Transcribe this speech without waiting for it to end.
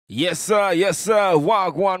Yes, sir. Yes, sir.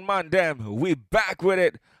 Wagwan man, them. We back with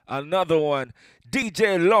it. Another one.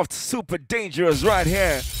 DJ Loft, super dangerous right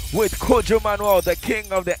here with Kojo Manuel, the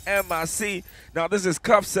king of the MRC. Now, this is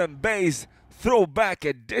Cuffs and Bass throwback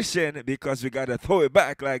edition because we got to throw it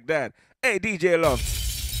back like that. Hey, DJ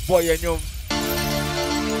Loft. Boy, and you.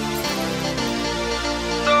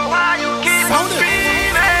 So why you keep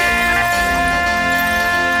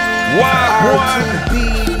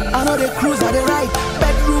Wagwan. I know they cruise at the right.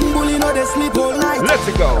 Bedroom bully, know they sleep all night. Let's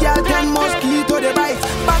go. Girl, 10 mosquito they bite.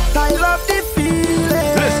 But I love the feeling.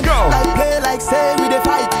 Let's go. Like play, like say we the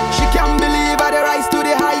fight. She can't believe I the rise to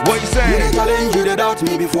the height. What you saying? You the challenge, you the doubt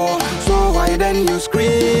me before. So why then you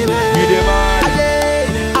screaming? You the man.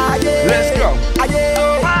 Let's go.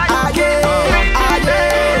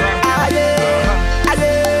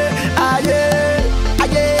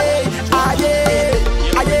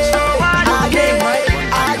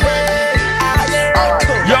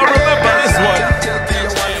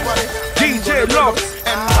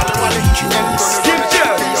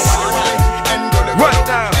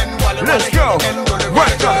 Let's go.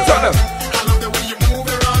 Right now, turn up.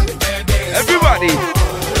 Everybody.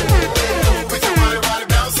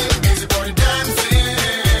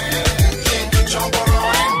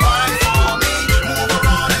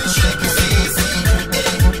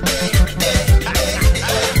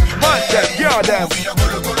 Man them, y'all them.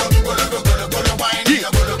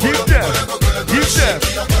 Keep them. Keep them.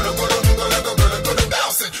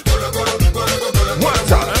 One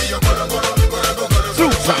time.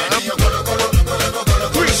 Two time.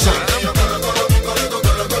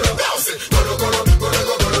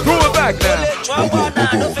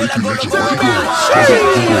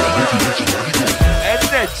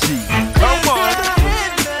 Energy, come on.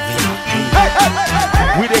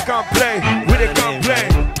 We they can't play, we they can't play.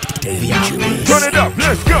 Turn it up,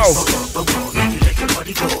 let's go.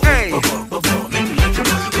 Hey.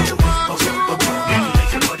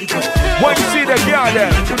 When you see the girl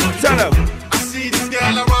there, tell them. I see this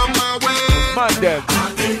girl around my way. Man them. I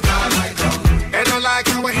think I like her. And I like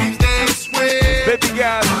how he dance way. Baby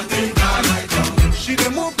girl. I think I like her. She dey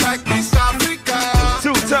move like Miss Africa.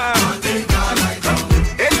 Two time. I think I like her.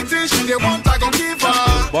 Anything she dey want, I gon' give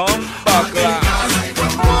her. Bomba class.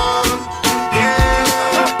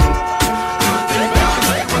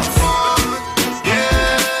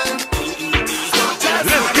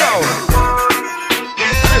 Let's go.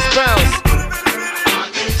 Just bounce.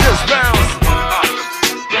 Just bounce.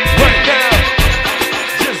 Right now.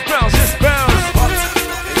 Just bounce. Just bounce.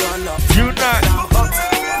 You not.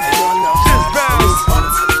 Just bounce.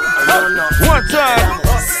 One time.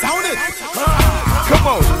 Sound it. Come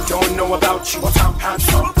on. Don't know about you, but I'm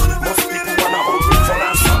handsome. Most people wanna hold me for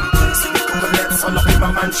ransom. See me comments all up in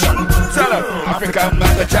my mansion. Tell her. African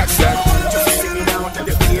Michael Jackson. Just see me now and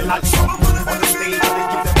they feel like some. On the stage, they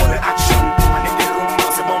give them all the action. And in the room,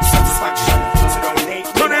 it's about satisfaction. So don't hate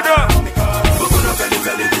me. Turn it up. We're gonna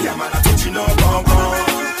belly, I'm not touching no wrong.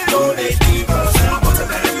 Don't hate me, cause I'm not a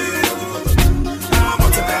belly. I'm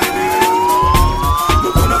not a belly.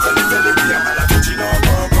 We're gonna belly, I'm not touching no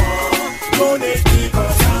wrong. Don't hate me,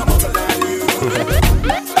 cause I'm not a belly.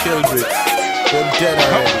 Children, them dead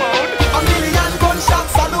already. A million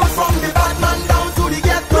gunshots salute from the bad man down to the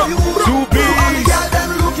ghetto. You Two bees. all the girl them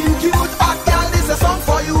looking cute. Hot girl, this a song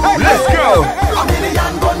for you. Let's go. A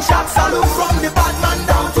million gunshots salute from the bad man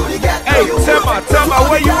down to the ghetto. Hey, tell me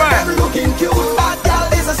where you at? Them looking cute. Hot girl,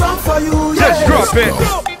 this a song for you. Just drop it.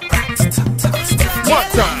 One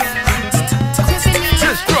time.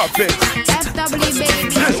 Just drop it.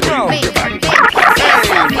 Let's go.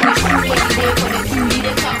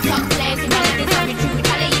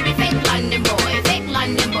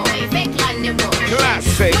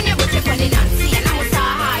 Classic.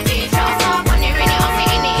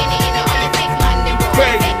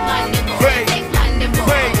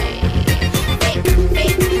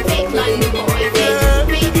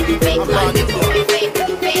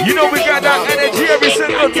 You know we got that energy every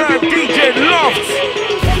single time. DJ Loft.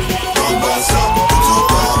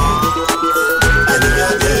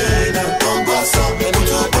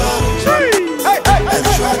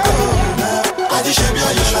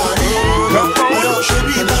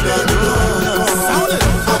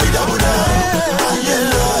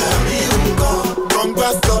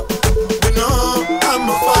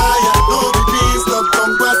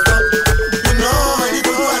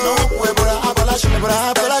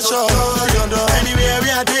 Anywhere we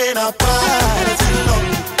are doing a party,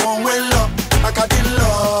 one way up, I got it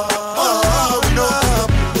low. Oh, we know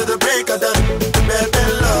to the break of dawn, baby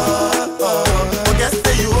love. Forget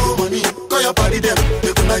say you owe money, call your body them,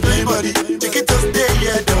 they could like my body. Take it to stay,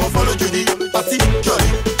 yeah, they won't follow Judy. Party, jolly,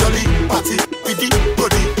 jolly.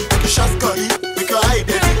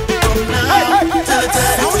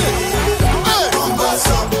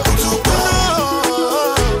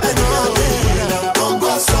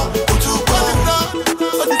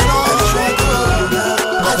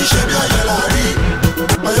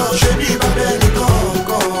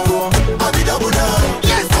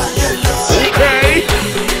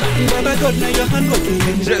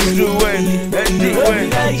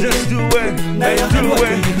 it, just do it, and do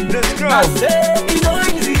it. Let's go. I say, you know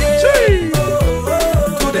easy,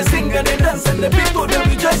 to the sing and the dance and the people that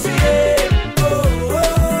rejoice,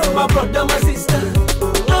 my brother, my sister,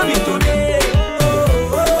 love you today.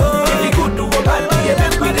 If you could do a bad thing, you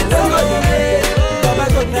make me the dance of the day. Baba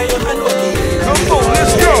God, now your hand working. Come on,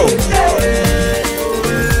 let's go.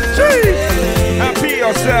 Happy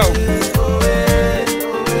yourself.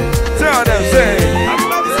 Tell them, say.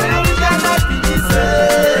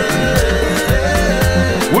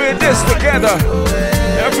 We're this together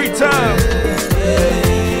every time.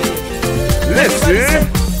 Listen.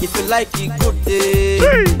 If you like it good day,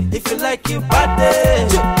 if you like it bad day,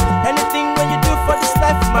 anything when you do for this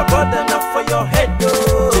life, my brother, not for your head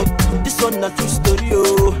though. This one not true story,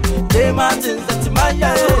 oh. They mountains that's my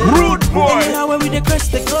rude boy. Anyhow when we the crash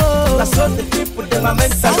they go, that's all the people them are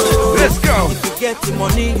meant to go. Let's go. If you get the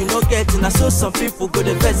money, you know get it. I saw some people go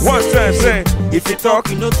the best. One time say, if you talk,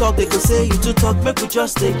 you know talk, they go say you to talk, make we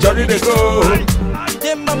just take Johnny they go.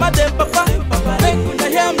 Them mama, them papa, make we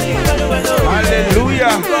hear me.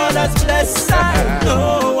 Hallelujah. God has blessed.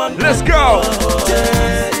 No one. Let's go.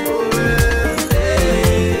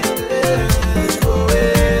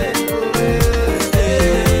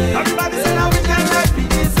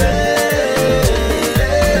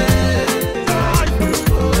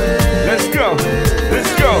 Let's go.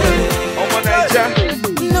 Let's go. On my nature.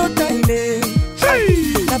 No time,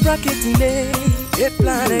 la bracket delay. 8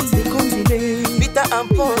 planets, they come delay. Peter and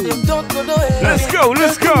Paul, they don't go no way. Let's go,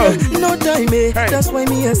 let's go. No time, that's why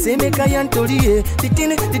me I say make I and Tori, the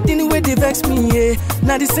thing where they vex me,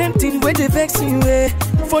 now the same thing where they vex you,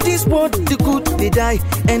 For this world, the good they die,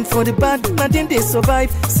 and for the bad, now then they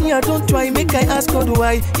survive. See, I don't try, make I ask God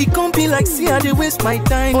why. It can't be like, see, I they waste my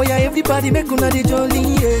time. Oh yeah, everybody make una the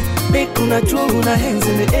jolly, make una throw una hands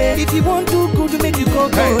in the air. If you want to good, make you go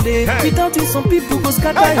there. Without it, some people go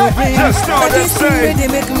scatter your brain. Just know this thing where they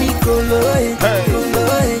make me go low,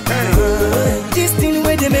 this thing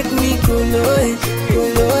where they make me go low, You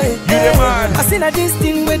the man. I say that this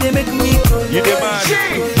thing where they make me go low. You the man.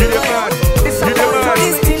 You the man. You the man.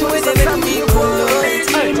 This thing where they make me go low.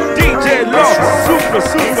 DJ Loft,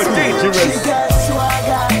 super dangerous. She get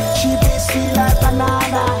swagger, she be sweet like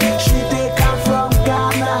banana. She take come from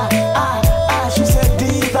Ghana. She said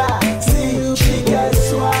diva. See, she get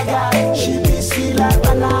swagger, she be sweet like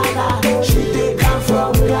banana. She take come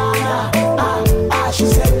from Ghana. She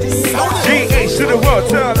said diva. GH to the world,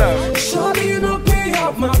 tell them. Shorty, you know pay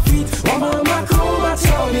up my feet. Oh mama, come and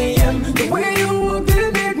tell me the way you walk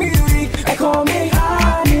didn't make me weak. I call me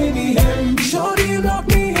high, maybe him. Shorty, you knock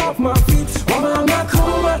me off my feet. Oh mama,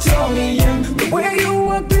 come and tell me the way you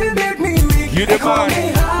walk didn't make me weak. You the man.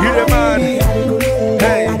 You the man.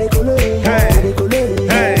 Hey. Hey.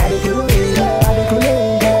 Hey.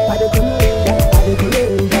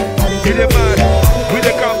 You the man. We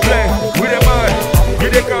the come play. We the man. You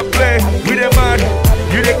the come play. We the man.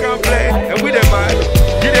 You the come play. And we the man.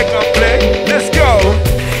 You the come play. Let's go.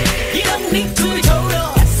 You don't need to be told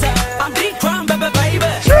off. I'm big crime, baby.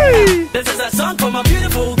 This is a song for my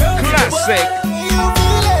beautiful girl. Classic.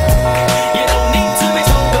 You don't need to be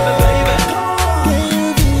told, baby.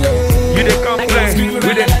 You the come play.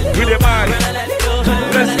 We the man.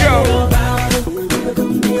 Let's go.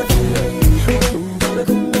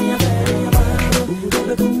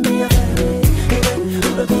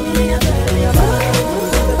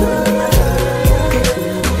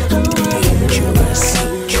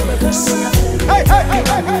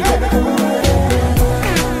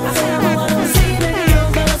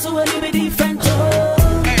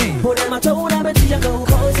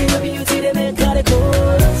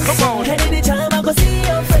 Come on. Anytime I go see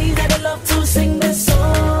your face, I'd love to sing this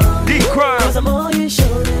song. D-Crime. Cause I'm all you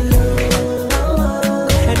show the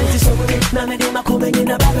love. And it's so good. Now me dey my coming in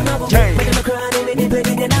the back of my book. Hey. Me dey my crying, me dey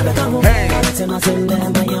begging, and I become home. Hey. All the time I send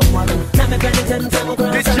them, I am one. Now me penitent, I'm a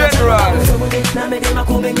crying. The general. Now me dey my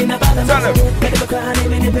coming in the back of my Tell him. book. Me dey my crying,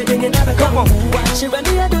 me dey begging, and I become Come on. home. Watch it when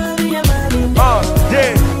me a do me a man.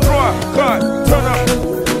 Yeah, cut, turn up.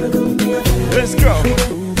 Let's go.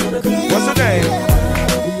 What's the name?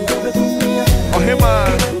 Oh, him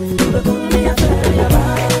on.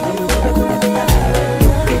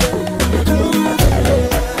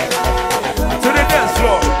 To the dance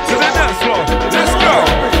floor. To the dance floor. Let's go.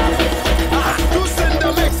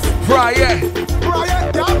 Brian.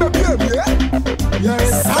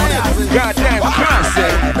 Yes, Goddamn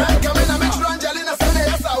classic.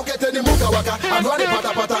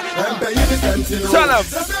 Tell him.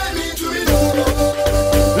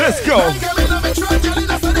 Let's go.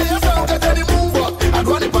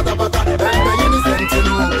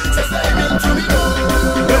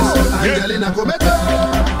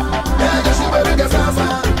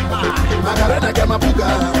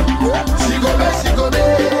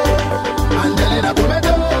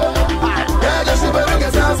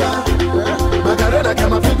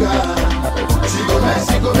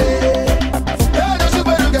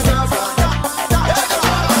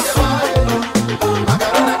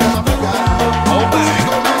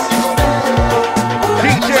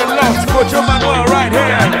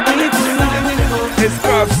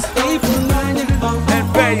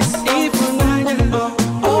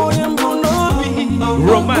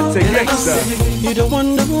 romantic gangster. You don't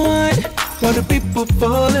wonder why the people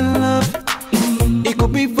fall in love. It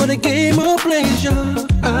could be for the game or pleasure,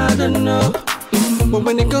 I don't know. But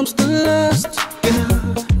when it comes to lust, yeah,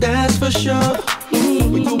 that's for sure.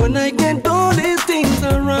 When you and I can't do these things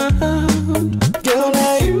around, girl,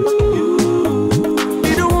 now you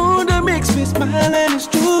the one that makes me smile and it's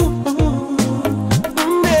true.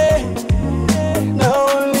 Now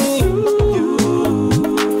only you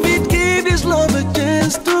fit give this love a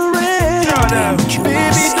chance to rain.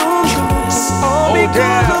 Baby, don't go all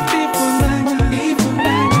because of people like you.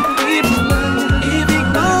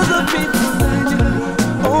 Because of people like you.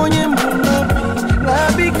 Oh, you not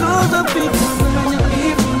because of people.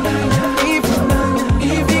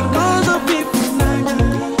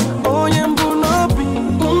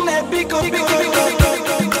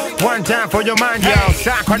 One time for your mind, yo.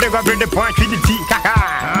 Sock, I never bring the point to the T.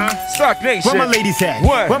 Sock Nation. Where my ladies at?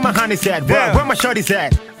 What? Where my honey's at? Where my shorty's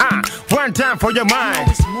at? One time for your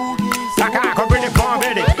mind. Sock, I bring the point,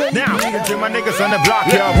 baby. Now, to my niggas on the block,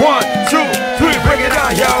 yo. 1, 2, 3, break it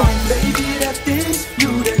down, yo. Baby, that things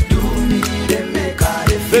you that do me, they make all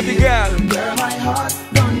the Baby girl. Girl, my heart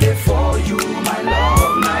done there for you, my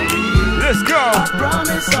love, my real. Let's go. I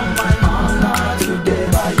promise on my honor today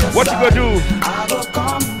by your What you side. gonna do? I go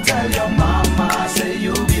come tell your mama, say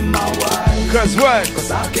you be my wife. Cause what?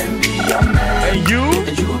 Cause I can be your man. And you?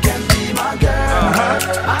 And you can be my girl.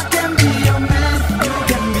 I can be your man. You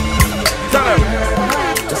can be Tell my him. girl.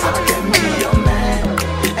 Cause I can be your man.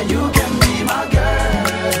 And you can be my girl.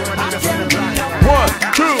 I can be your man. 1,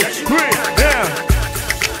 2, 3, down.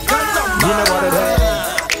 You know what it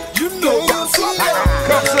is. You know what's up.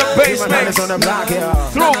 Come some bass My niggas on the mix. block, yo.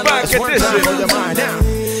 Throwback One time for edition. your mind, now.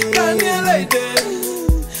 Can you lady?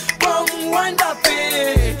 Come wind that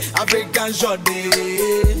thing. African shorty.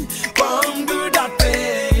 Come do that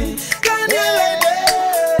thing. Can you lady?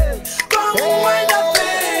 Come wind that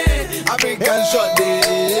thing. African shorty.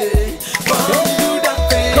 Come do that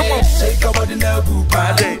thing. Come on. Shake your body now, boo.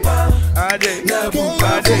 Ade.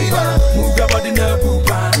 Move your body now, boo.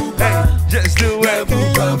 Hey, just do it.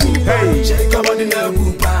 Hey. Shake your body now,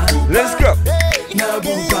 boo. Let's go. Now, boo.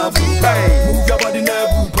 Hey. Move your body now,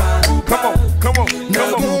 boo. Come on, come on,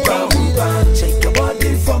 Now, come on. boo. Shake your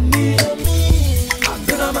body for me. I'm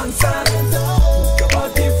gonna man side. Move your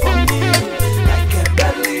body for me. Like a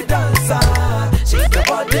belly dancer. Shake your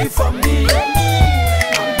body for me. I'm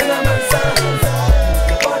gonna man side. Move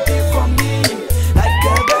your body for me. Like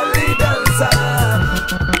a belly dancer.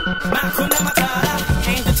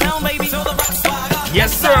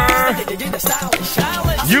 Yes, sir.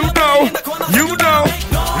 You know, you know,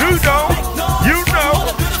 you know, you know.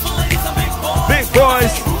 Big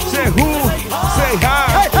boys, say who, say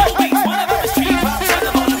hi.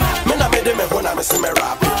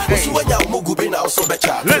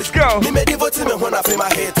 Let's go.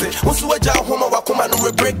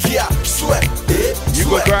 You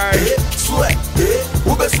go cry.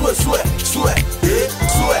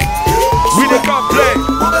 We the complete.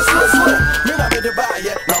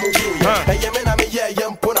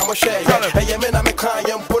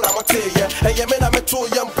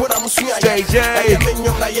 JJ.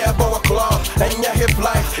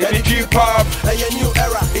 Energy pop.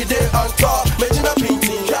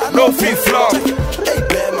 No feet flop.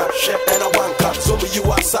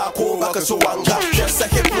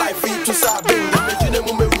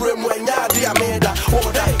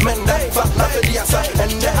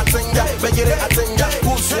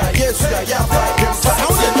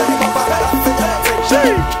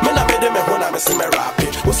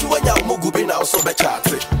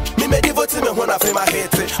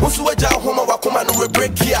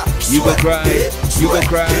 You go cry, you go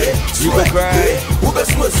cry, you go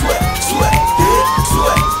cry.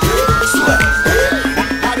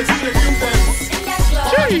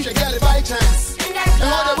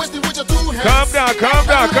 Calm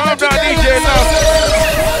down, DJ Loft.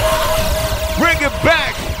 Bring it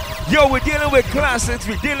back. Yo, we're dealing with classics,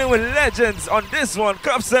 we're dealing with legends on this one.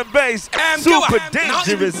 Cups and bass, super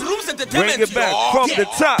dangerous. Bring it back from the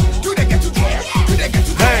top.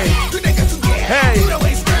 Hey, hey,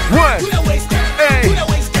 one, hey,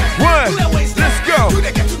 one. Let's go.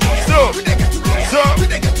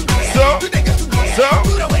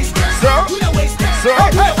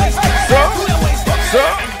 So.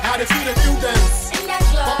 How they feel if you dance?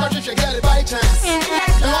 Papa, you should get it by chance. You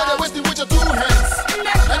hold the waist with your 2 hands.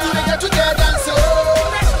 And you get to get dance.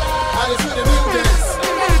 How they feel if you dance?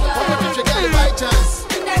 Papa, you should get it by chance.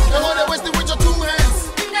 You hold the waist with your 2 hands.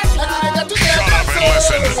 And you get to get dance.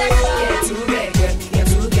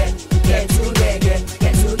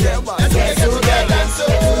 Get to get.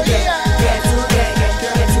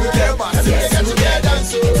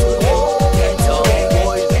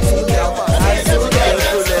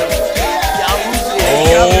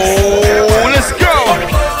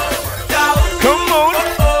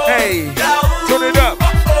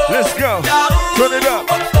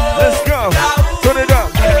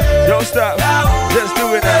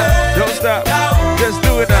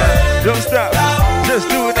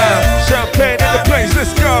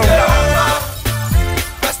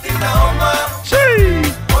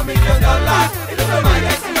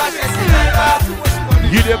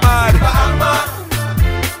 You the man.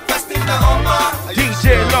 DJ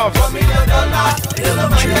Loft.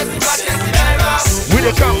 We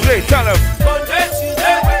the come play, tell them.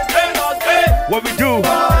 What we do?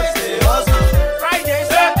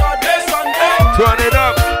 Turn it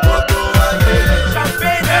up.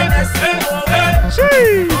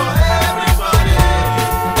 Gee.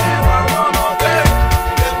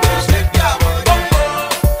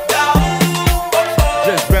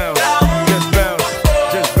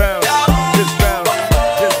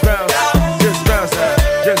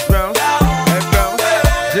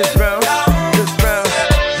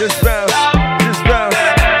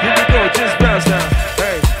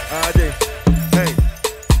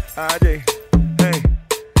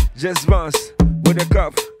 Just bounce with the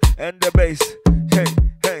cup and the bass. Hey,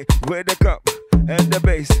 hey, with the cup and the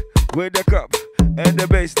bass. With the cup and the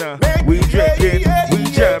bass now. We drinking, we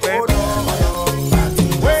jamming.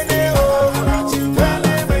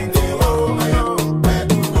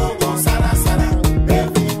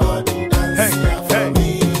 Hey, hey.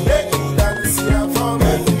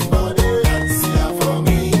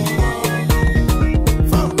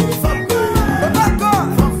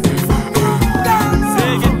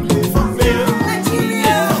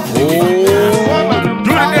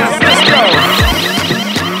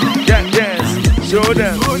 Show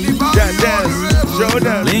them, that dance, show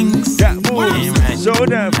them, that move, show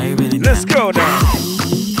them. Let's go now.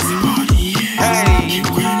 Hey,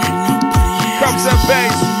 comes and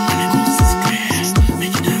bass.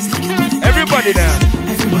 Everybody now.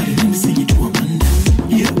 Everybody, let me see you do a banda.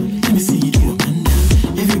 Yeah, let me see you do a banda.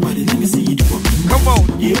 Everybody, let me see you do a banda. Come on.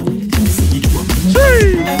 Yeah, let me see you do a banda.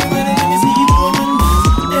 Everybody, let me see you do a banda.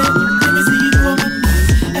 Let me see you do a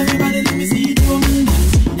banda. Everybody, let me see you do a banda.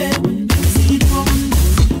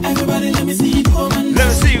 Everybody, let me see you do a man. Let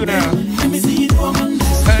me see you now. Let me see you do a man.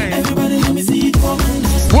 Hey. Everybody, let me see you do a man.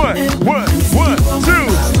 One, two.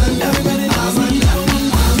 Everybody, let me see you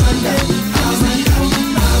do a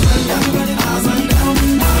man.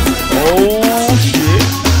 Oh shit.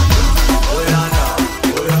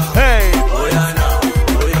 Hey.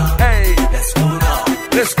 Hey.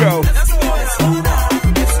 Let's go.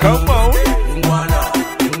 Come on.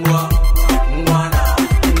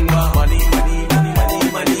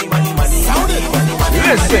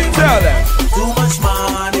 Listen, tell them. Too much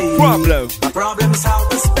money. Problem. My problem is how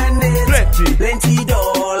to spend it. Plenty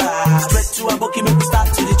dollars. Straight to a bookie, make me start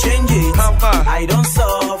to the change it. I don't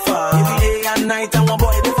suffer. Every day and night, I'm a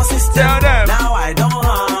boy, they for system. Tell them. Now I don't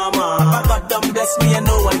hammer. My God done bless me and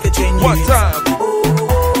no one can change what it. Time? All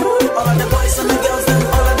of the boys and the girls, them,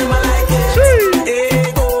 all of them I like it.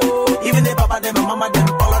 Hey, oh. Even the papa, them, and mama, them,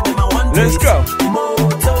 all of them I want it. Let's go.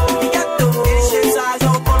 Moto,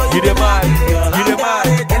 you the man. You the man.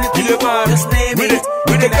 You the man. We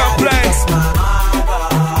the complain.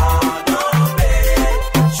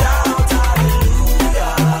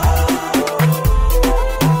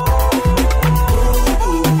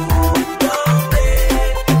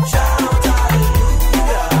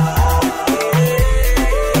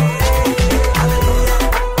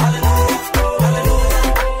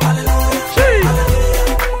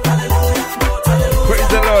 Praise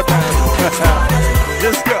the Lord, man.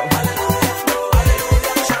 Let's go.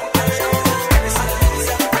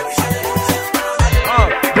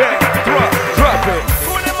 Drop it.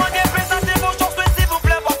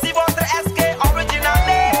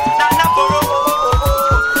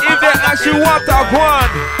 If they actually want that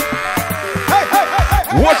one,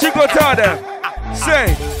 what you go tell them?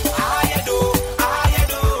 Say.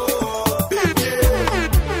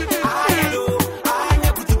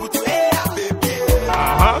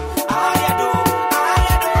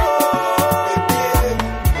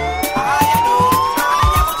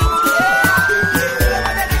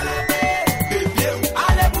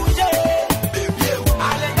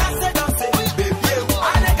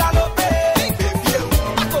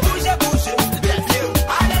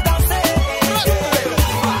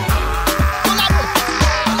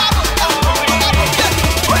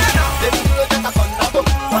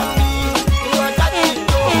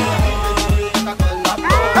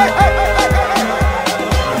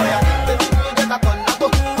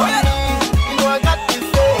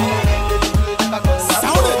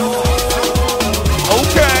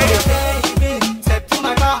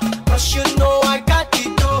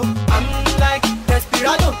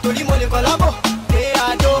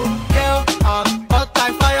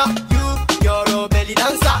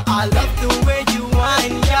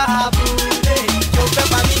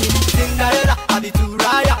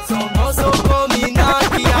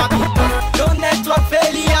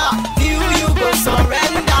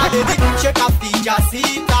 Shake off the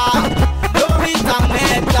Jacita, Lorita,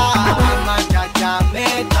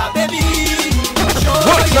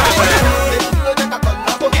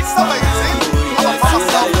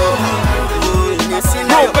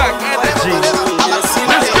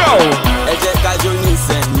 Eje Kojo ni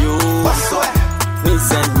send you. Ni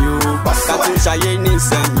send you. Katusha ye ni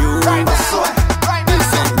send you. Ni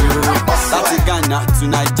send you. Lati Ghana to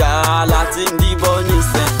Naija, Lati Ndibo ni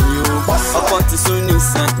send you. Opoti so ni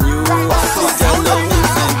send you. Lati Jello ni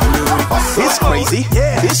send you. It's crazy,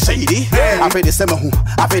 it's shady. I feel the same who,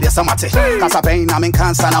 I feel the samate. Cause I pain, I'm in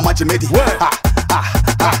cancer, I'm much medi.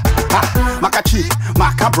 Makachi,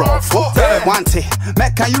 Macabro, Wante,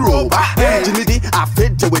 Mecca Europa, Jimmy, I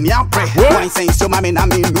fit the when you pray. One saying so, mammy, I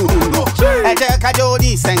mean, no. Eje Kojo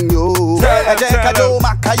ni senyo, Eje Kojo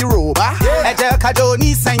Maka Europa, Eje Kojo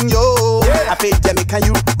ni senyo. I fit the Mecca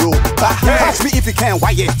Europa. Catch me if you can,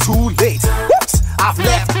 why it's too late. Whoops, I've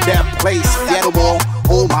left their place. Yeah, no more.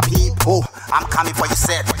 Oh my people, I'm coming for you,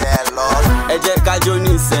 said the Lord. Eje Kojo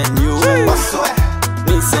ni senyo.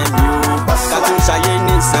 Ni send you. Katusha ye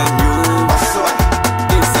ni send you.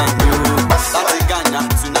 Ni send you. Lati Ghana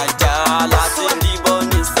to Naija, Lati Ndibo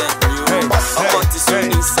ni send you. Opoti so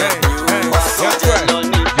ni send you. Lati Jello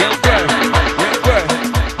ni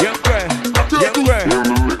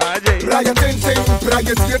Brian Ting,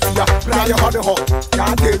 Brian Theater, Brian Hot,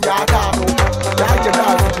 Yade Yadano,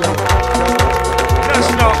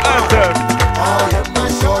 National anthem. I am my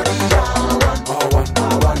shorty.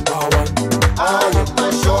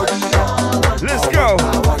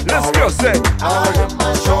 Let's go, say.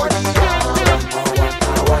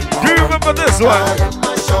 Do you remember this one?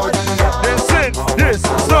 They sing this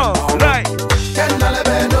song like.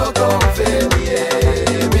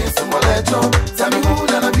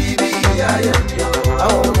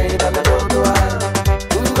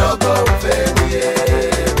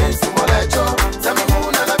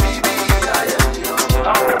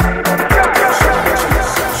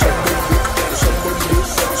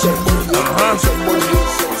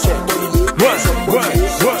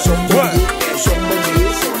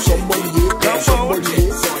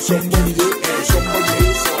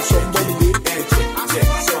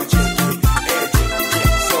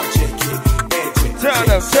 Tell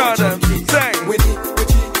them, sing.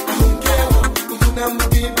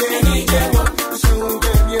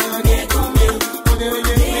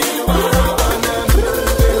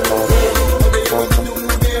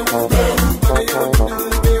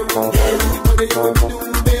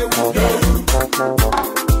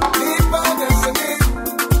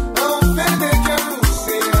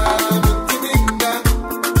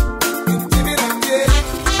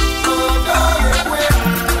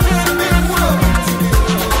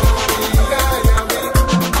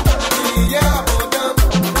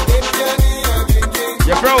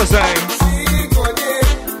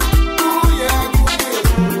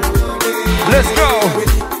 Let's go.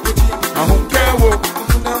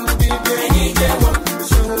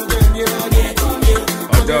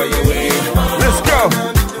 Let's go.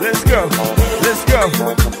 Let's go. Let's go.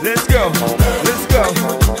 Let's go. Let's go.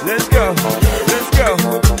 Let's go. Let's go.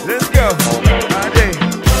 Let's go.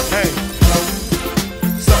 Hey.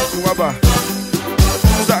 Sakuaba.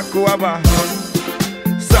 Sakuaba.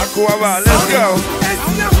 Sakuaba. Let's go.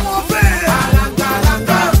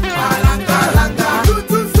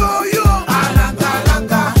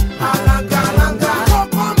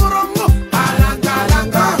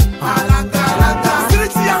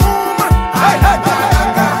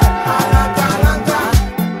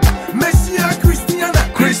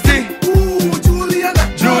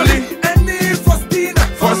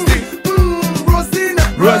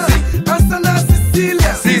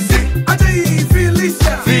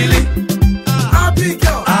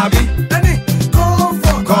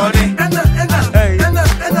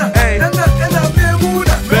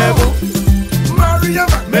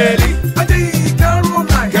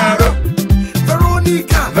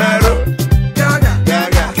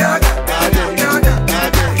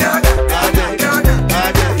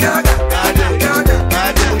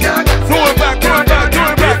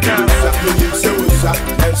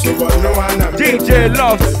 DJ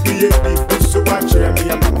Loft. So watch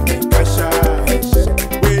me, I'm Kasha.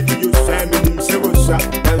 Where do you send me? So what's up?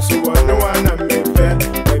 And so I know I'm a fair.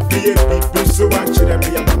 People so watch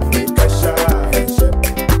me, I'm Kasha.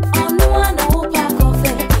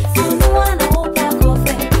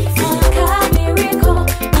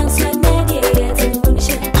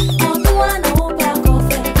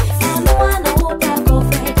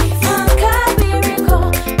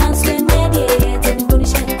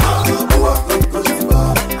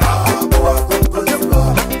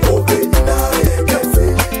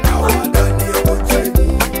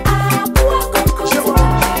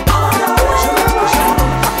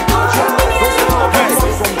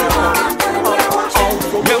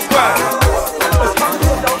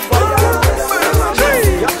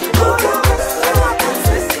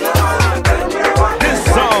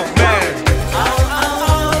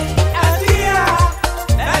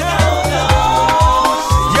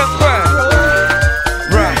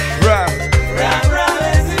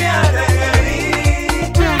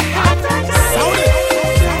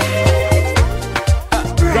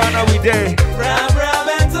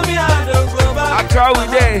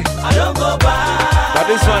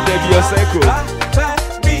 Baby, you're so cool.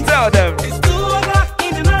 Tell them. It's 2 o'clock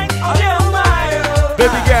in the night.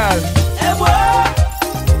 Baby girl.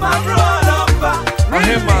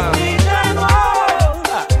 Ahima.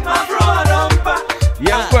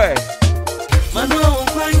 Young boy.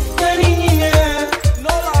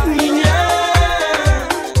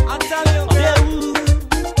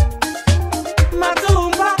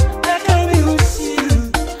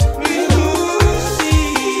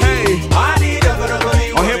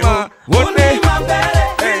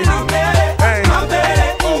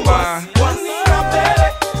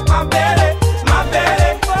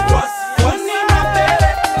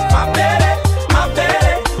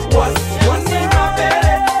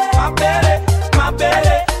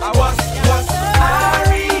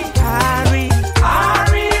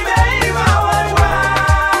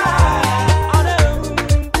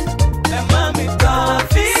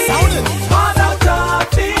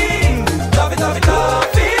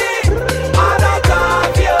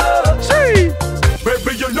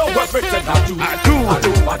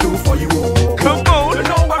 I do for you. Come on. You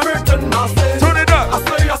know everything I say. Turn it up. I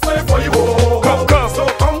say for you. Come. So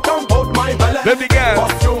come hold my belly. Baby girl.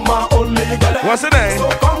 Cause you my only girl. What's the name? So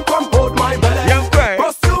come hold my belly. Young boy.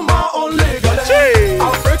 Cause you my only girl.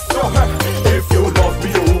 I'll fix your hair if you love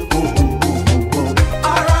me.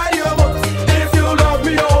 I'll ride your boat if you love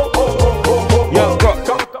me. Young boy.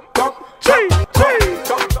 Come.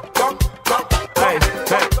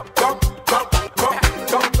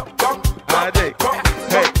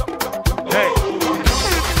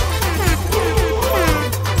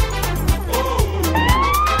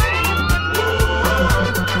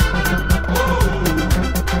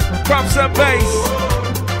 Props and bass.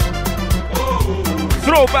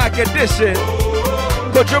 Throwback edition.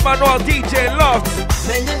 Kojo Manuel DJ Loft.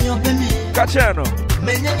 Cachano.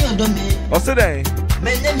 What's the name?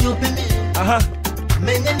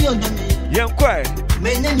 Young Quay.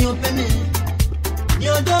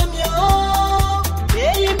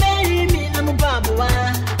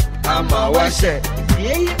 I'm a wash it.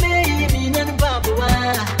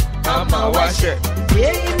 I'm a wash it.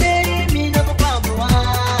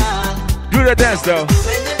 Do the dance though.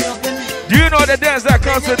 Do you know the dance that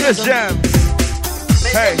comes with this jam?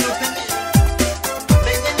 Hey.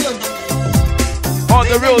 All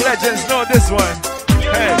the real legends know this one.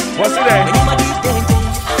 Hey, what's the name?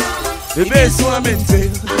 The best one minty.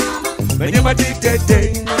 When you dictate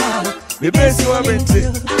day. The best one minty.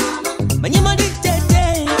 When you dictate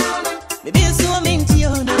day. The best one minty.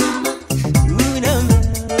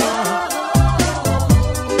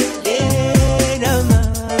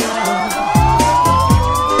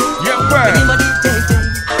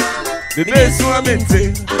 The best woman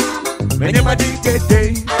too. When you dictate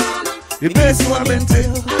day. The best woman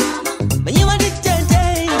too. When you dictate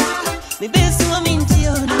day. The best woman too.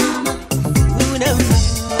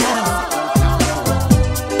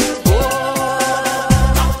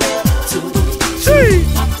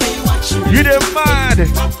 You the mad.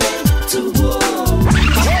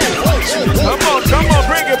 Come on,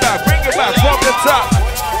 bring it back from the top.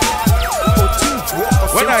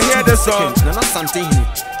 When I hear this song,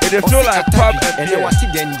 it feel like pop and beer.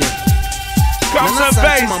 Come some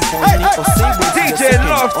bass. DJ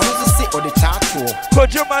Loft.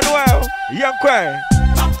 Kojo Manuel. Young Quay.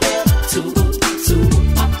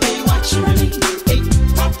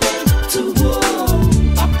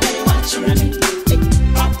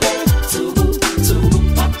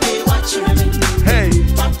 Hey.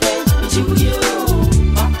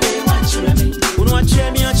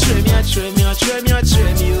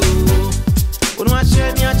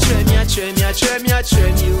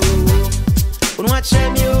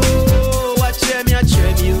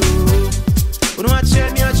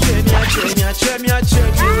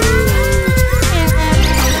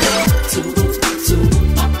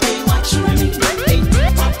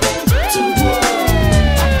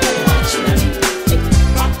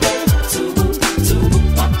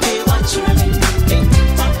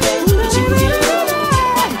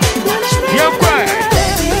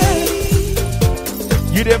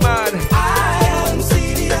 You the man. I am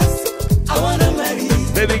serious. I wanna marry you.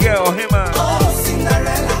 Baby girl, him man. Oh,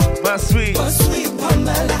 Cinderella. My sweet. Oh, sweet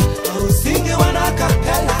Pamela. I will sing you an a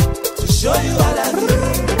cappella to show you all I do.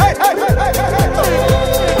 Hey.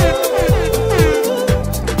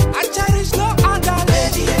 I cherish no other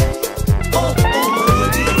lady. Oh,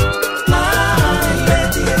 lady. My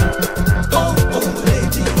lady. Oh,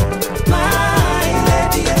 lady. My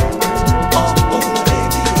lady. Oh,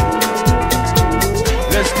 lady.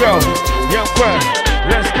 Let's go, Young Quay.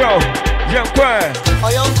 Let's go, Young Quay.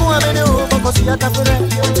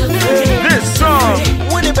 This song,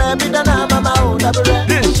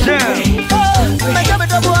 this jam.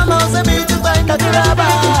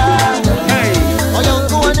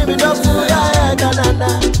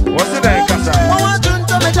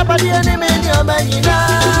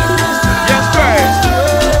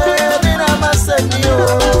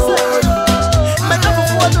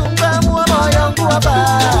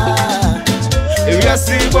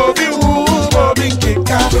 Bobby woo, Bobby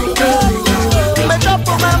kika. Me drop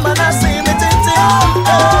on my man, I see me tintin.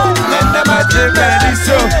 And them a drink and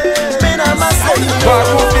so. Me na ma say.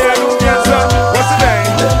 What's the name?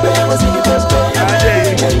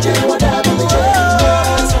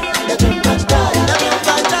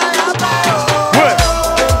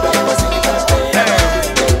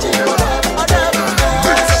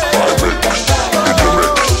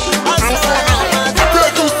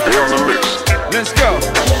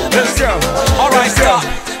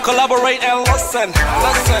 Collaborate and listen.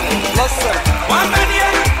 One man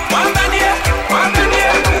here, one man here, one man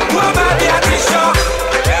here. One baby at the show,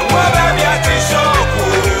 and one baby at the show.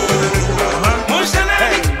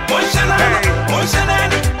 Mushanani.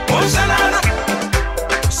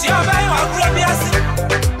 Si on va y avoir gros biasi,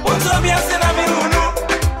 on se biasi na mi unu,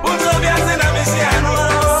 on se biasi na mi siano.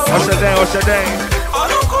 Oshadeng.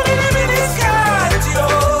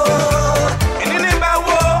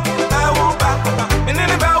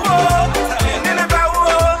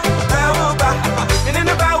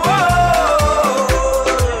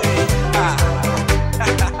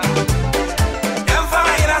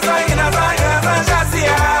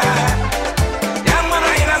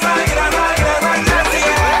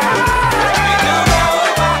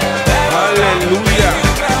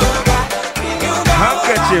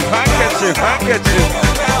 Handkerchief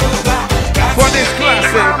for this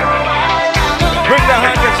classic. Bring the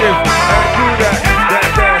handkerchief and do that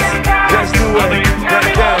dance. Just do it, that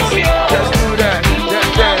dance. Just do that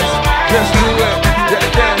dance. Just do it, that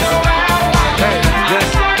dance. Hey,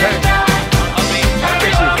 just hey.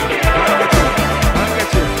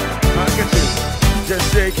 Handkerchief. Just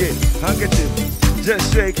shake it, handkerchief. Just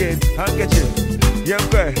shake it, handkerchief. Young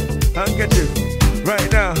boy, handkerchief. Right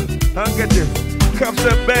now, handkerchief. Cups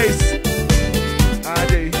and bass.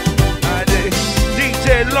 Ade. DJ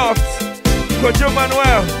Loft. Kojo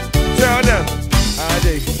Manuel. Tell them.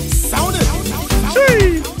 Ade. Sound it.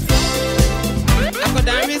 Gee.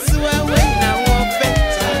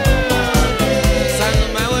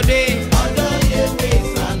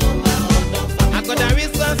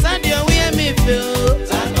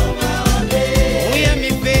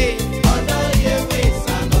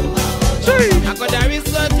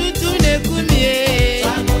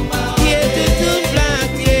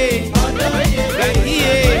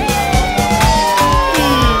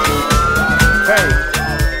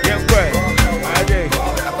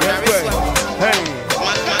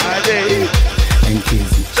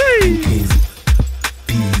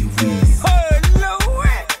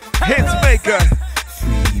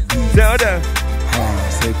 Tell them.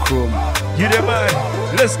 Say chrome. You the man.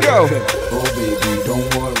 Let's go. Oh baby,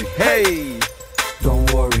 don't worry. Hey. Don't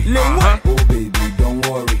worry. Uh-huh. Oh baby, don't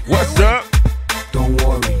worry. What's up? Don't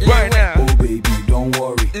worry. Right now. Oh baby, don't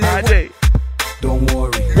worry. Ade. Don't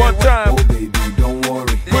worry. One time. Oh baby, don't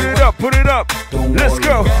worry. Put it up. Don't Let's worry.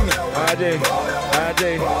 go. Ade.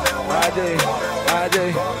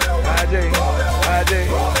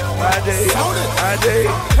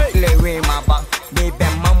 Lewe maba, baby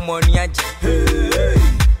money aje.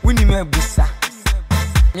 Wini me busa.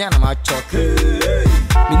 Nyana ma chok.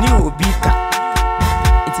 Me ni obika.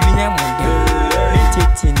 Enti me nyam de.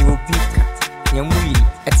 Tete ni obika. Nyamui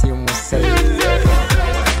eti mo say.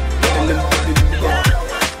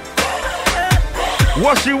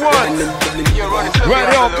 What she want? Right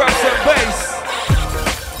here on Cups and Bass.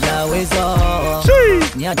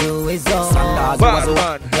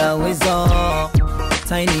 Batman.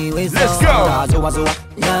 Tiny ways. Let's go. I'll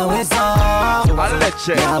let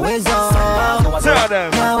you. Tell them.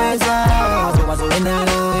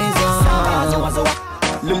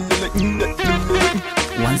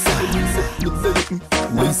 One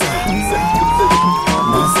side.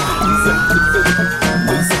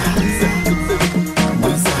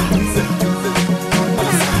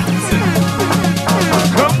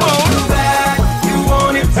 Come on. You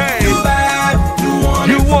want it. Hey.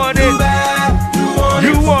 You want it.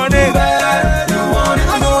 You want it.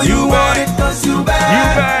 You want it. You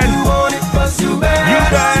bad. You want it. You bad.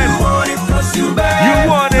 You bad. You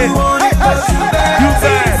want it. You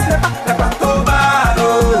bad.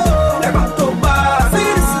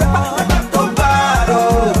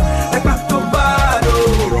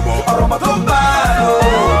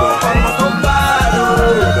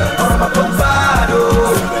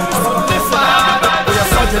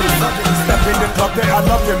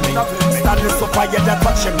 Standing so quiet, they're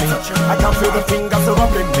touching me. I can feel the fingers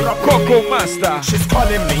rubbing me. Coco Master. She's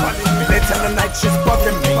calling me. Late in the night, she's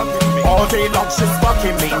bugging me. All day long, she's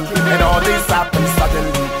fucking me. And all this happens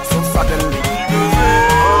suddenly, so suddenly.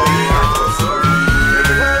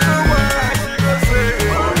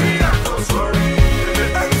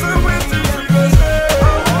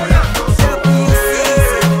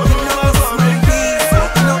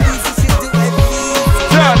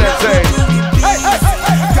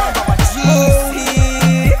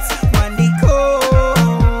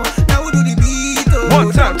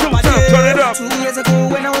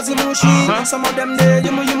 some of them there,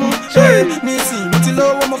 you move. Hey, Nisi,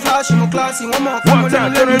 Mutilo, one more flash, one more classy, one more. One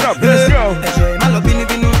time, turn it up, let's go. Hey, my love,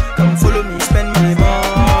 come follow me, spend my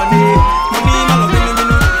money. Money, my love,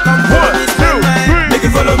 come follow me, spend my money. Make you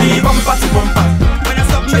follow me, bumper to bumper. When I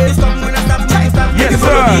stop, make you stop. When I stop, make you stop. Make you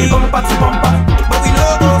follow me, bumper to bumper. But we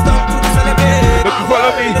know go stop to celebrate. Make you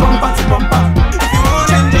follow me, bumper to bumper. If you want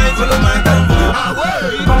to enjoy, follow my tempo.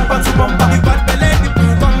 Bumper to bumper. You got belly, people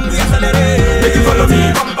come, we accelerate. Make you follow me,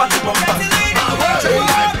 bumper to bumper.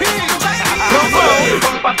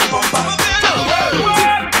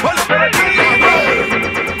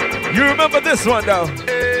 You remember this one though?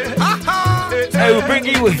 Hey, we bring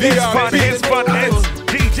you with his fun hits.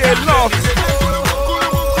 DJ Loft,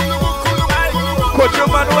 Kojo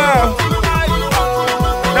Manuel.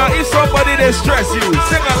 Now if somebody they stress you,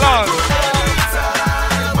 sing along.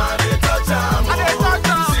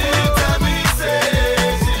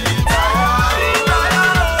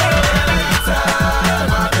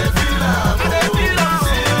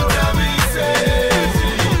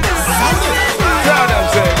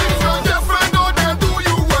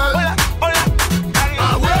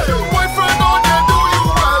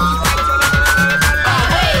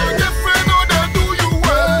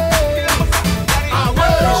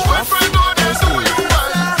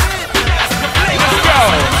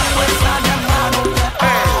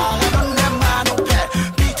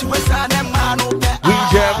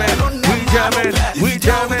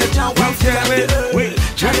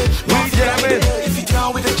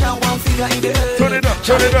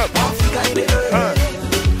 Turn it up.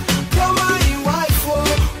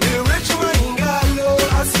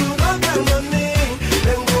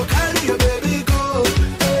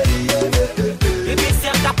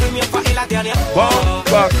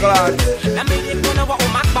 Bomba clad.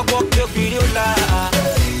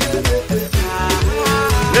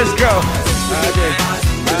 Let's go.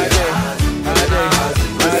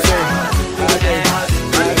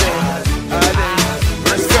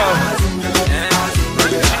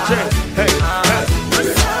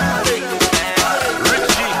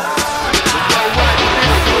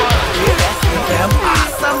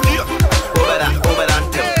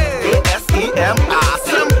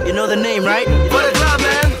 The name, right? What a club,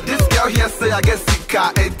 man. This girl here say I get sick,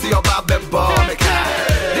 it's your baby bomb.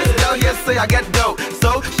 This girl here say I get dope,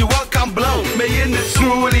 so she walk and blow. Me in the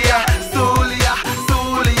Sulia.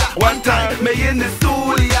 One time, me in the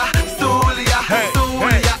Sulia.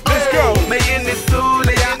 Let's go. Me in the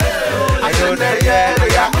Sulia. I don't know,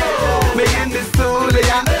 yeah. Me in the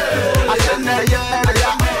Sulia. I don't know, yeah.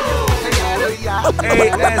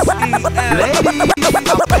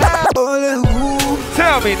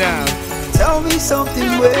 Tell me now. Tell me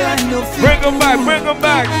something where I know. Bring them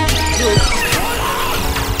back.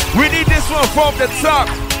 We need this one from the top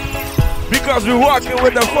because we're walking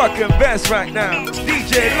with the fucking best right now.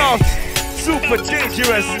 DJ Loft, super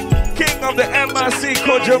dangerous, king of the MRC,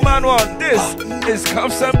 Kojo Manuel. This is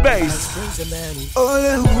Cups and Bass.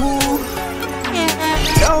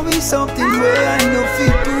 Tell me something where I know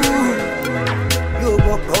fit do. Yo,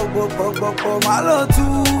 my love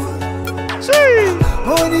too.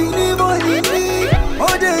 Money,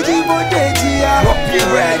 I hope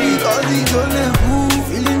you're ready, cause it's only who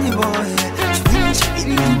feeling the boy,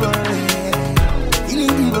 feeling the boy,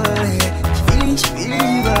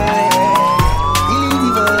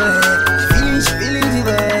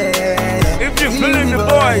 if you're feeling the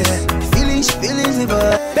boys, feeling the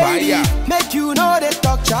boy, baby, make you know they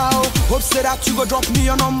talk chow. Hope say that you go drop me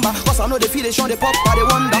your number, cause I know they feel they show they pop, but they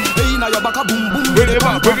wonder. Hey, now your back a boom boom. Bring him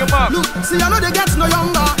up. Look, see I know they get no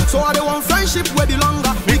younger, so I they want friendship where be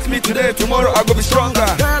longer. Meet me today, tomorrow I go be stronger.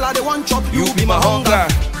 Girl, I they want chop, you be my hunger.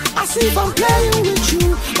 I see if I'm playing with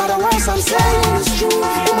you, but the words I'm saying is true.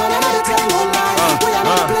 You might never tell no lie. We are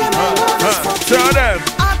not playing my love is for free. Tell them.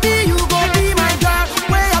 I be you go be my girl.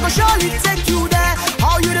 Where I go surely take you there.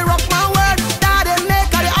 How you they rock my world? That they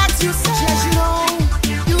make how they ask you say. Yes, you know.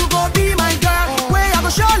 You go be my girl. Where I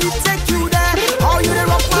go surely take you there. How you they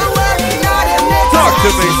rock my world? That they make talk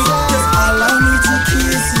to me. Just allow me to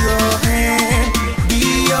kiss your hand.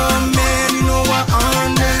 Be your man, you know I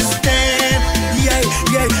understand.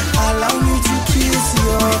 Yeah, allow me to kiss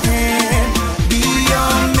your hand. Be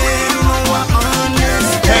your man, you know I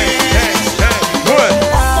understand. Good.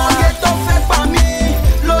 Get off it by me.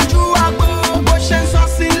 Lójú agbo, bó ṣe ń sọ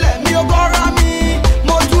sílẹ̀ mi ò gọ́ra mi.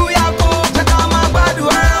 Mo tú yàgò, jẹ́ ká máa gbádùn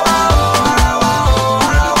ara wa o.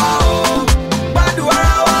 Gbádùn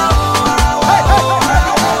ara wa o.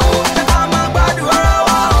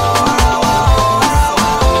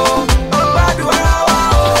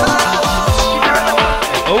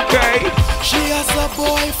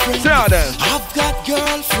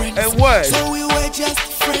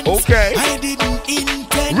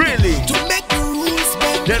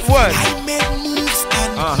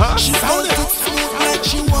 She found it smooth like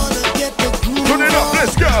she wanna get the groove. Put it up,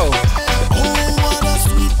 let's go. Oh, what a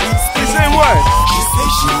sweetness. You say what? She say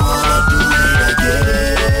she wanna do it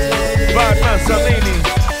again. Bad man Salini.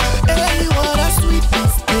 Hey, what a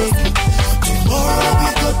sweetness, baby. Tomorrow we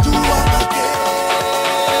go do it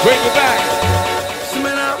again. Bring it back.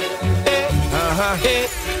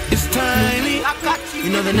 It's tiny. You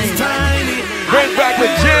know the name. Tiny. Bring back the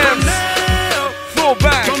gems. Full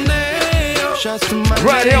back.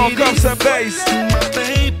 Right here on Cups and Bass. My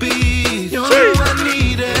baby, you know I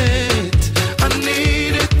need it. I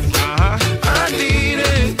need it. I need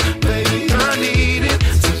it. Baby, I need it.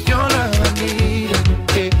 So you know I need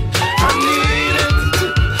it. I need it.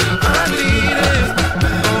 I need it.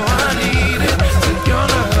 Oh, I need it. So you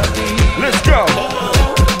know I need it. Let's go.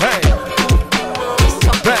 Hey.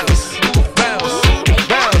 Bounce. Bounce.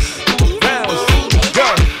 Bounce. Bounce. Go.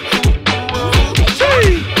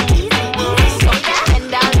 Hey.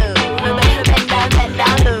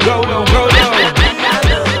 Go low, go low.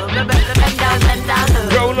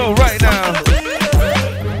 Go low right now.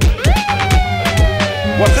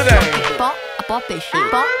 What's the name? Pop it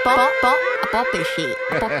shit. Pop it shit.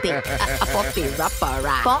 Pop it rapper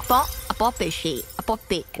rap. Pop it shit. Pop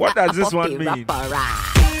it. What does this one mean? Rapper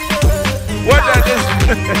rap. What does this?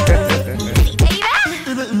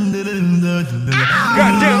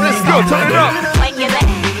 God damn, let's go, turn it up.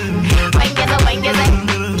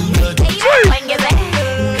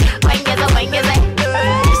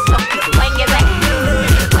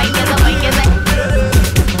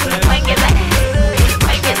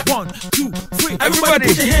 Everybody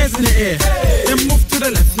put your hands in the air. Then move to the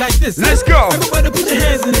left like this. Let's go. Everybody put your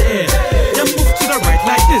hands in the air. Then move to the right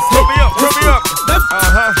like this. Throw me up, throw me up. Left,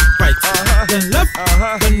 right, then left,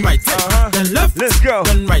 then right, then left. Let's go.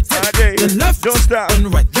 Then right, then left. Don't stop. Then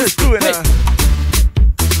right. Let's do it now.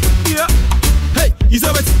 Yeah. Hey, you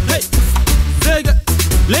saw it. Hey, Sega,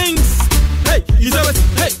 links. Hey, you saw it.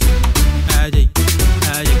 Hey,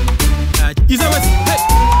 you saw it. Hey.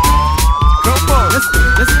 Come on. Let's go.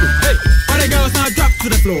 Hey, all the girls now drop to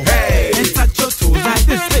the floor. Hey, and touch your toes like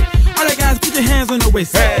this. Hey, all the guys put your hands on the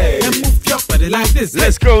waist. Hey, and move your body like this.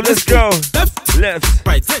 Let's go, let's go. Left, left,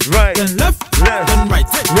 right, right, then left, left, then right,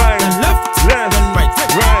 right, then left, left, then right,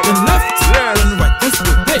 right, then left, left, then right. Let's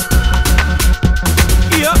go. Hey,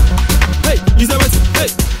 yeah. Hey, you saw it. Hey,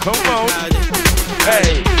 come on.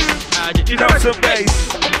 Hey, drop some bass.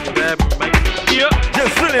 Yeah.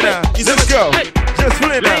 Just feel it now. Let's go. Just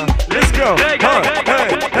feel it now. Let's go.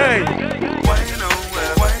 Hey,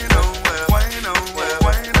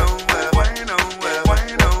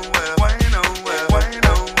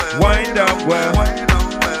 Wind up well. Wind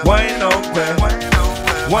up well.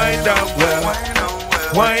 Wind up well.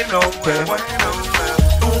 Wind up well.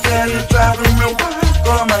 Oh, girl, you're driving me wild.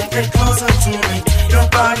 Come and get closer to me. Your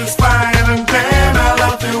body's fine and grand. I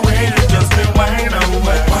love the way you just be wine on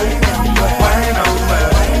well. Wine on well. Wine on well.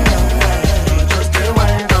 You just be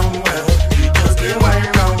wine on well. You just be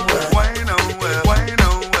wine on well. Wine on well. Wine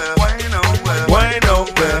on well. Wine on well. Wine up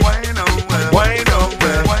well. Wine on well. Wine up well.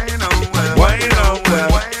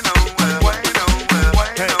 Wine on well.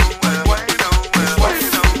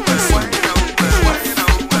 Wine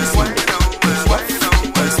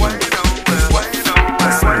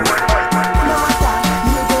up well.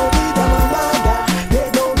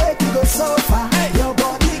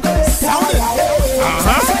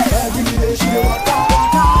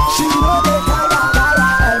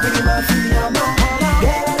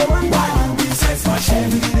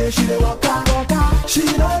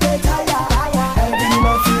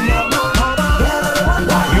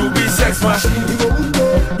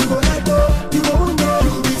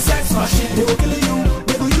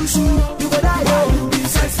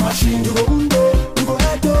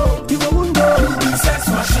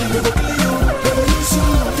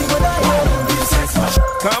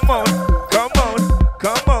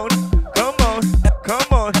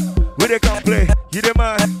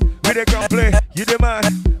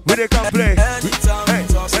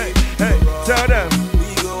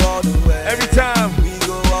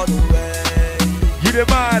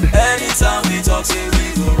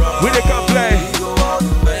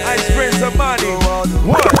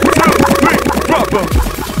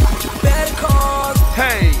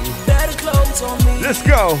 Let's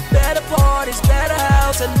go. Better parties, better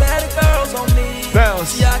house, and better girls on me. Bounce,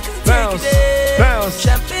 See, I can bounce, take it bounce,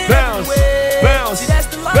 champagne bounce, everywhere. bounce, See, that's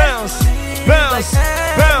the life bounce, for me. bounce,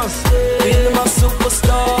 Like, bounce. Feeling my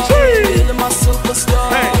superstar. Feeling my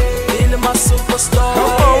superstar. Feeling my superstar.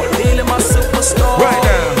 Come on. Feeling my superstar. Right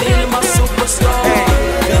now. Feeling my superstar.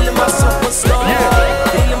 Feeling my superstar.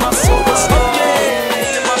 Feeling my superstar.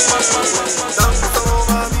 Feeling my superstar.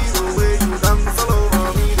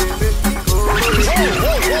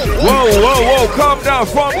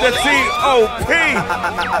 Manuel from the TOP.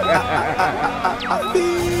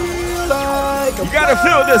 You gotta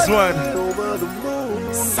feel this one.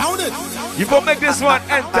 Sound it. You gonna make this one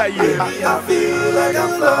enter you. I feel like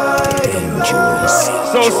I'm flying.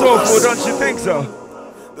 So soulful, don't you think so?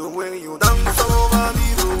 The way you dance all over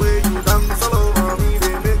me, the way you dance all over me,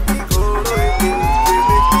 they make me go away. They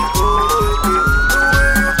make me go away. The way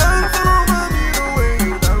you dance all over me, the way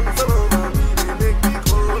you dance all over me, they make me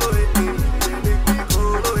go away. They make me go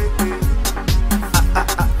away.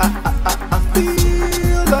 I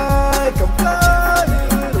feel like I'm flying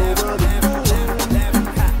over the moon.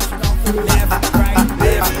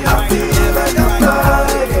 I feel like I'm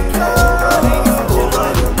flying over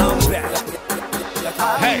the moon.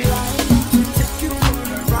 Hey.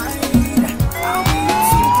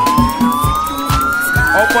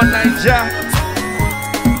 Open Ninja.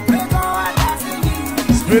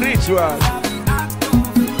 Spiritual.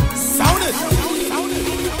 Sound it.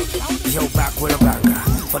 Yo, back with a banger.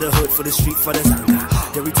 For the hood, for the street, for the zanga.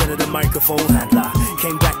 The return of the microphone handler.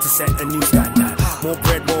 Came back to set a new standard. More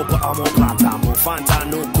bread, more butter, more planta. More Fanta,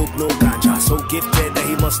 no coke, no ganja. So gifted that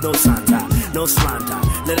he must know Santa. No slander.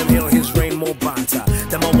 Let him heal his reign, more banter.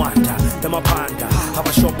 Them a wonder, them a panda. How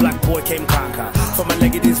a short black boy came conquer. From a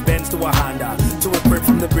leg of his Benz to a Honda. To a crib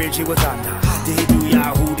from the bridge he was under. Did he do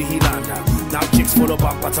Yahoo, did he lander? Now chicks full of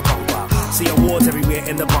bumper to bumper. See awards everywhere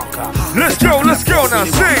in the bunker. Let's go now,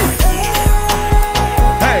 sing!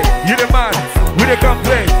 Hey, you the man, we the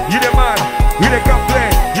complain. You the man, we the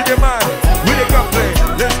complain. You the man, we the complain.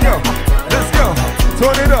 Let's go.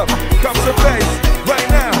 Turn it up, come some bass right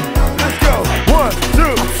now. Let's go. 1,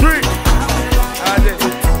 2, 3. Ade,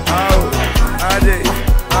 ow, ade,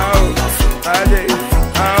 ow, ade,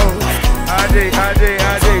 ow, ade, ade,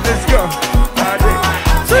 ade. Let's go. Ade,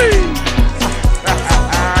 see.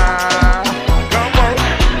 Come on.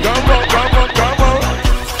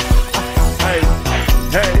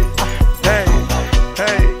 Hey.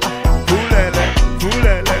 Poulele.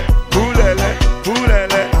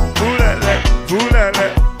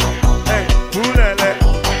 Hey, poulele.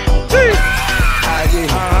 See.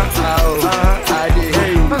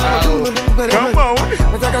 Come on.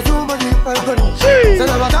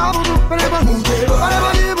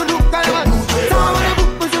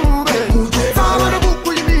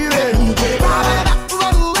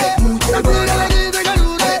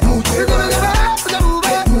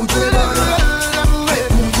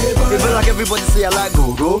 Everybody say I like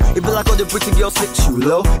go-go. It be like all the pretty girls slick shoe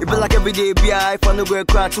low. It be like every day B.I. Find a girl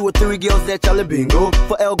cry 2 or 3 girls that Charlie bingo.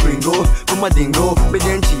 For El Gringo, for my dingo. Me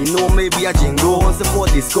then she know maybe a jingo. Once for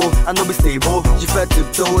disco, I know be stable. She fat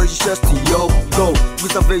tiptoe, she just to yo. Go,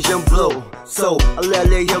 with some vision blow. So, I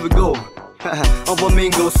lay, here we go. On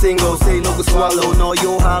Bomingo, single, say no go swallow. No,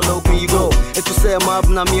 yo, hello, can you go? If you say my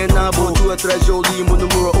na me and nabo to a threshold, you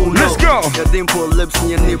munumura uno. Let's go! Your dimple, lips in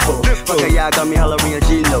your nipple. Fuck a ya got me hollering a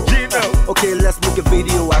Gino. Okay, let's make a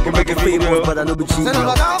video. I can make a famous, but I know be cheap. Come on.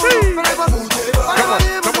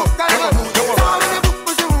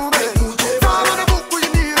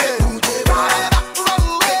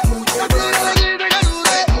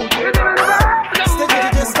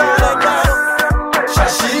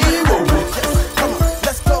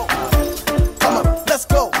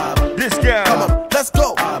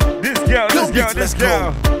 This girl,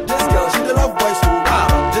 she the love boys too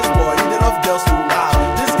loud. This boy, he the love girls too loud.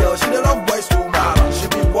 This girl, she the love boys too loud. She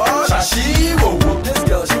be what? Shashi, whoa. This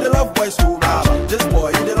girl, she the love boys too loud. This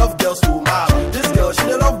boy, he the love girls too loud. This girl, she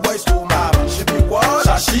the love boys too loud. She be what?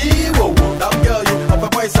 Shashi, whoa. Dumb girl, you up a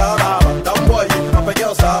boy somehow. Dumb boy, you up a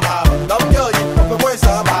girl somehow. Dumb girl, you up a boy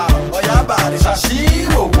somehow. Boy, your body, shashi,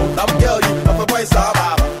 whoa. Dumb girl, you up a boy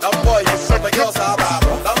somehow. Dumb boy, you up a girl somehow.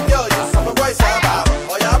 Dumb girl, you up a boy somehow.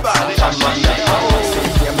 Boy, your body, shashi.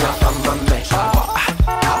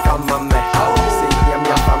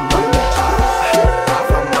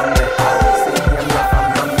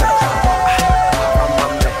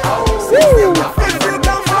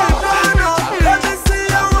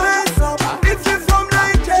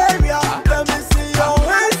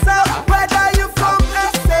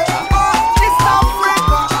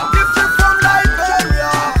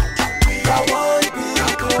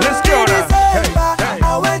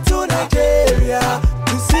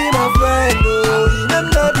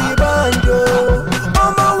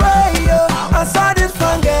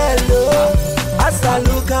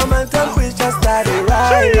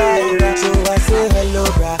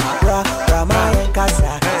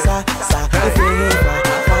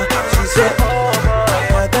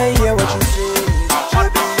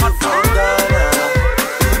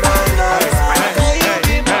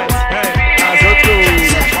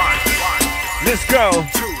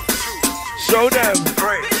 Show them. Turn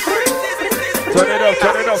it up,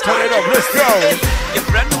 turn it up, turn it up. Let's go. Your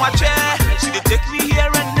friend watch her. She dey take me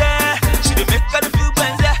here and there. She dey make her feel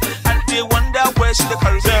better. And they wonder where she dey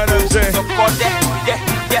carry me go. So call there, yeah.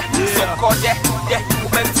 So call there, yeah.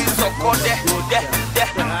 Plenty so call there, yeah.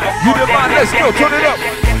 You the man, let's go. Turn it up.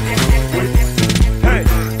 Hey.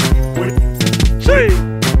 See.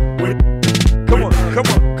 Come on, come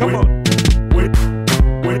on, come on.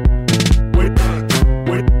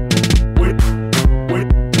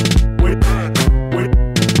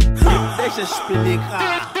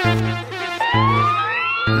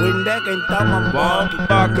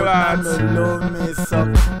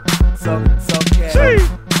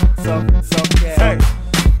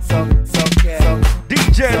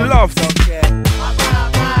 DJ Loft.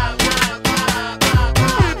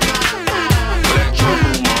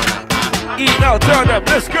 Eat out, turn up,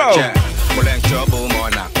 let's go.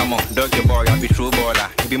 Come on, dog your boy, I be true baller.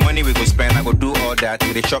 If the money we go spend, I go do all that.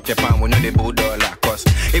 You dey chop Japan, we know they bull dollar. Cause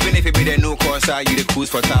even if it be the new course, you the cruise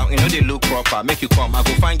for town, you know they look proper. Make you come, I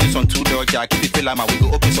go find you some $2 jack. If you feel like we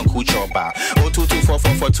go open some cool chop bar.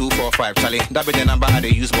 022444245, Charlie. That be the number I they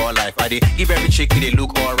use more life. I they give every chick they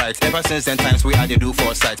look alright. Ever since then times we I they do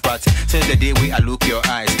foresight. But since the day we I look your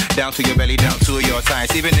eyes, down to your belly, down to your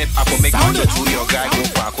thighs. Even if I could make you to your guy go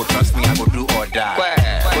far, could trust me, I go do or die.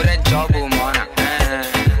 Put that job on, man.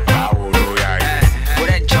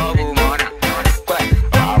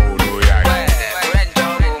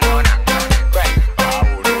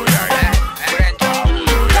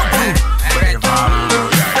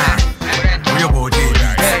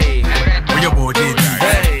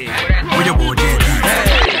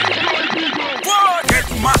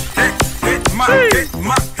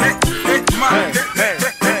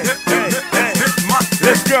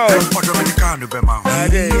 Let's go.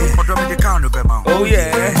 Oh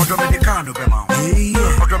yeah.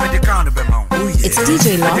 It's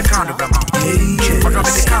DJ Loft.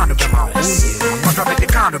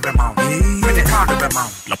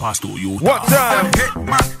 What time?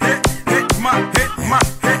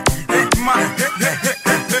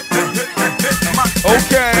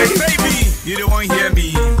 Okay. Baby, you don't want hear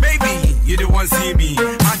me. Baby, you don't want see me.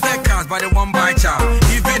 I get cars by the one by child.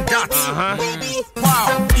 Even that.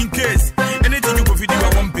 Wow, in case anything you go video, I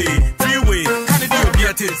won't pay. Freeway, can't do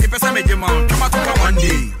your beating. If I make your mouth, come out to come one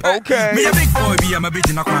day. Okay. Me a big boy, be I'm a bitch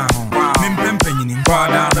in a crown. Me pemping in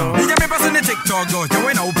Guadana. Me a me person in TikTok, go. You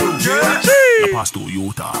win out, bro. The past to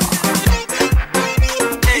Utah.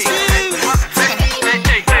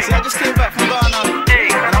 See, I just came back from Ghana,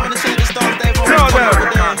 and I want to say this dog Dave International.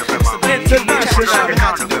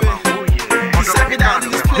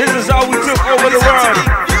 This is how we took over the world.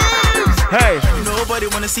 Hey. Nobody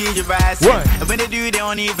wanna see you rising. What? And when they do, they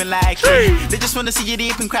don't even like you. They just wanna see you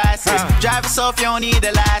deep in crisis. Drive us off, you don't need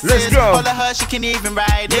a license. Let's go. All of her, she can even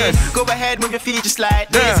ride it. Go ahead, move your feet just like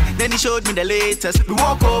this. Then he showed me the latest. We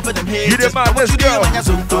walk over them haters. You the man, let's go.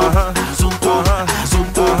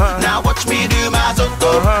 Now watch me do my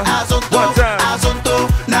zonto. Azonto.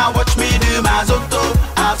 Now watch me do my zonto.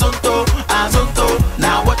 Azonto. Now watch me do my zonto. Azonto.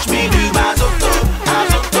 Now watch me do my zonto.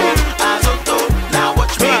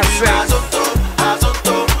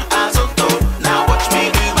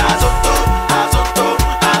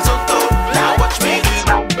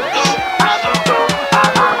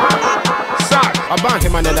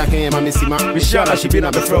 Michelle, she been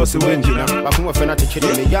a befroze engine. Bakuma Fena to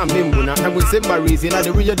Chile, Yam Bimbuna, and with Simba reason at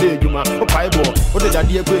the real day, Juma, or Piebo, or the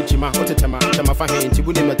Dadia Guchima, or Tema, Tamafahin,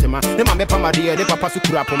 Tibudimatema, the Mamma dear, the Papa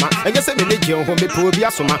Sukurapoma, and just a religion whom they poor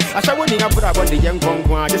Biasoma. I shall win up about the young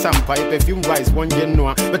Conqua, the Sampai, perfume rice, one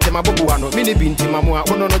genoa, but Temabuano, Mini Binti Mamma,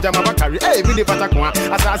 one on Jamabakari, eh, Billy Pataqua,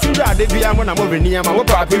 as I see that they be a one over near my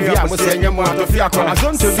Papa, I was saying, Yamu to Fiaco, I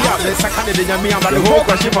don't to be a less second than Yamia, but the whole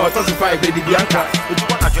Kashima, 35, Lady Bianca, which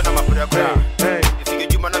one I Hey, if you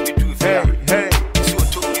do man be too fair. Hey, so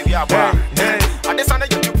to give you a bar. Hey, and this one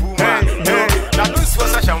you puma. Hey, now lose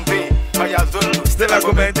was a champagne. I have done still a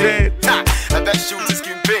commented. I bet shoot is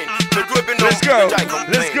skin pain. Let's go,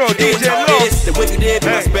 DJ Loft. The way you did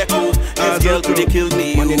my speckles. This girl could they kill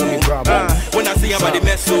me. When I see about the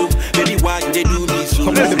mess up, baby why they do me so?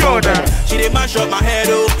 Let's go now. She they mash up my head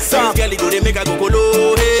oh. This girl go they make her go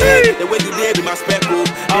low. Hey, the way you did with my speckles.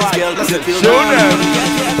 This girl could they kill me.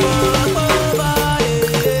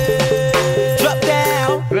 Drop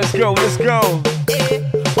down. Let's go.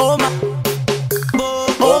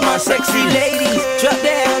 Oh my sexy ladies, drop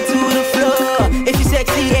down to the floor. If you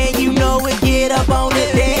sexy and you know it, get up on the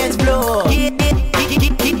dance floor. Get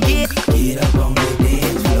up on the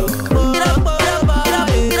dance floor. Get up on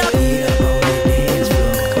the dance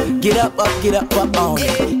floor. Get up, get up on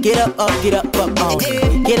it. Get up, get up on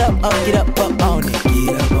it. Get up, get up on it.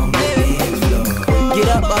 Get up on the dance floor. Get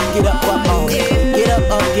up, get up on it. Get up,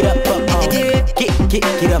 get up on it.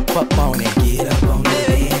 Get up on it. Get up on the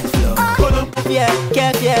dance floor.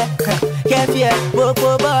 Yeah, whoa,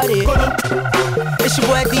 body. It's your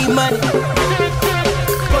boy D Money.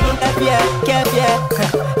 Yeah,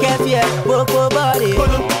 whoa, body.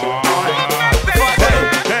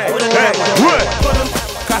 Hey, what?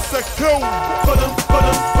 Cassaco. Put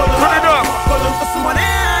it up.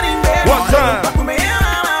 One time.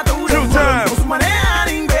 2 times.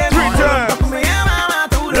 3 times.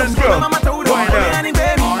 Let's go. Wind up.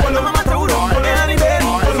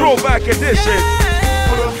 Throwback edition.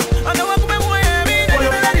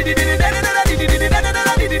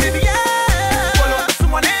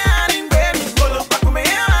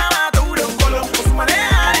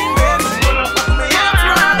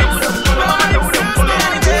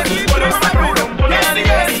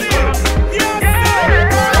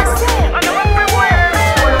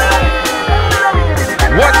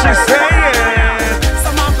 What you saying?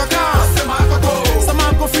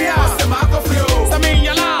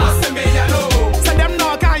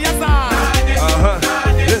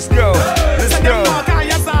 Let's go. Let's go.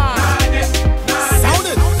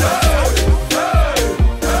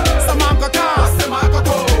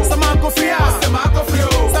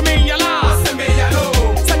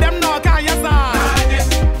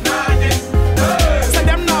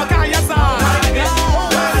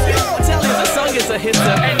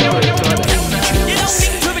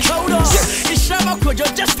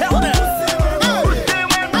 Just tell them.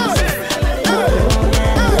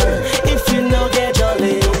 If you know get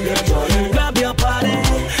jolly, grab your party,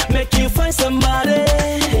 make you find somebody.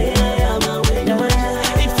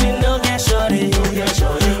 If you know get shorty,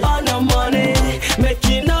 on the money, make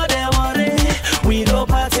you know they worry. We go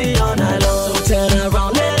party all night long. So turn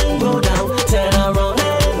around and go down, turn around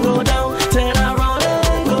and go down, turn around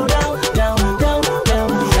and go down, down, down, down,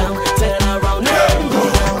 down, turn around and go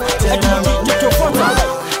down, turn around.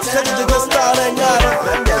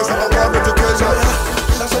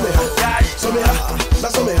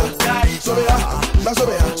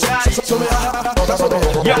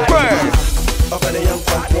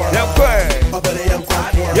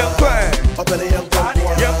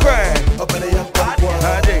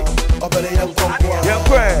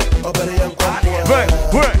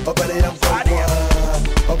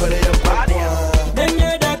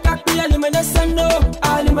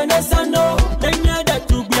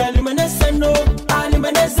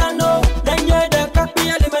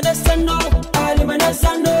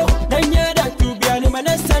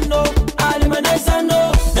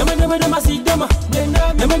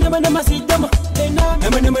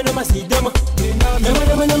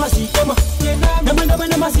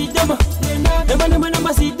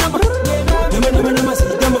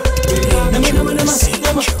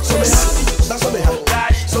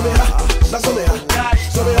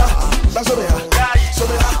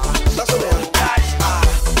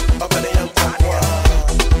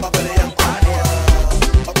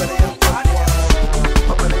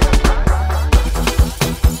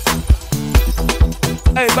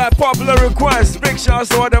 Hey, by popular request, big shouts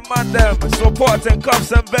to all the man them supporting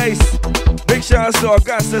Cups and Bass. Big shouts to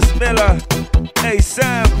Augustus Miller, hey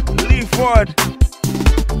Sam, Lee Ford,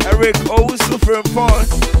 Eric Owusu Frimpong,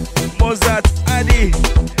 Mozart Addy,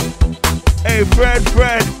 hey Fred.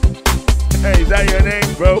 Hey, is that your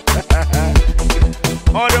name, bro?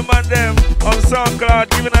 All the man them on SoundCloud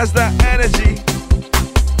giving us that energy.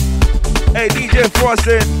 Hey, DJ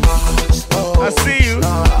Frostin, I see you.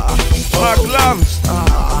 Mark Love,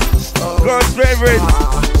 God's favorite,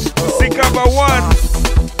 Sikaba 1.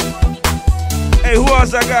 Hey, who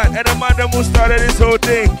else I got? And the man them who started this whole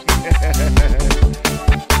thing.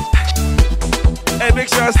 Hey, big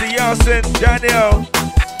shouts to Yelson, Daniel,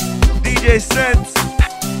 DJ Sense,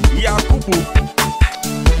 Yakubu.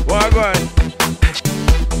 Wagwan.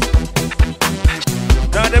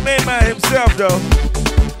 Now the main man himself though,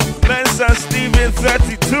 Mensa Steven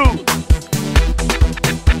 32.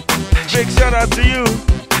 Big shout out to you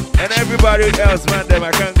and everybody else, man. Them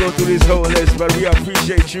I can't go through this whole list, but we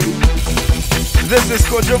appreciate you. This is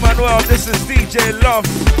Kojo Manuel. This is DJ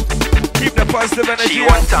Loft. Keep the positive energy. She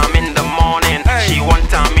want time in the morning. Hey. She want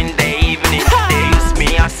time in the evening. They use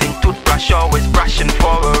me as in toothbrush, always brushing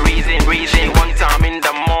for a reason. She want time in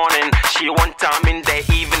the morning. She want time in the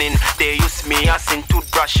evening. They use me as in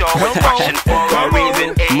toothbrush, always brushing for a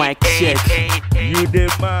reason. Mic check. You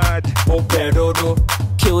the mad.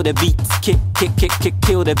 Kill the beat,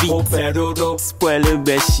 kill the beat. Spoil the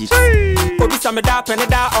best shit. Obi same da penny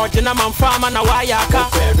da original man farmer na wayaka.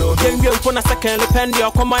 when you for a second, depend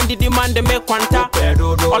your command, the demand, the make quanta.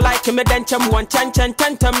 Or like me, then chum one chan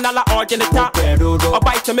nala or geneta. Or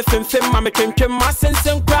bite me film, mamma can my sense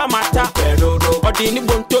and cramata. Or the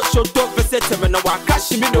nibble to show to visit him and a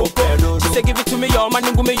wakashi me no. She say, give it to me, your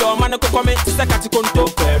money, go me, your man, go come to Sakatikonto.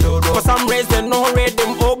 For some reason, no read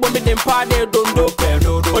them, oh, but them party don't do.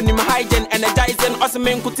 Only my hygiene, energizing, also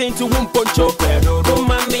men could think to womb poncho. Oh,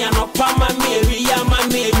 mammy, and not Pama Mary,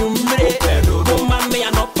 mammy, you mre. Oh, mammy,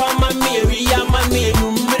 and not Pama Mary, mammy,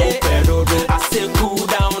 you mre. I say, cool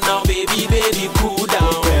down now, baby, cool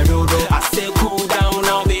down. I say, cool down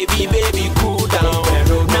now, baby, cool down.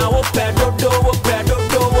 Now, oh, pedo, do, oh, pedo,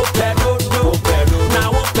 do, oh, pedo, do.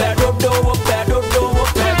 Now, oh, pedo, do, oh, pedo, do, oh,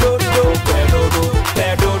 pedo, do. Pedo, do,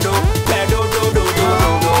 pedo, do, pedo, do, do, do,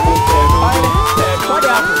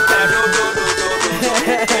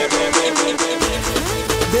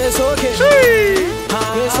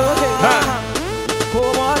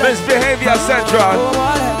 Misbehavior Central.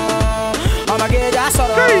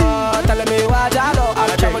 Telling me what I know. I'm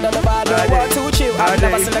troubled on the bad, I want to chill. I've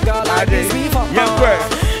never seen a girl like this before.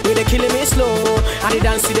 They killing me slow, and the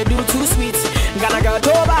dance they do too sweet. Gonna go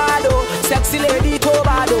Tobado, sexy lady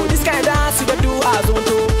Tobado. This kind of dance you they do as on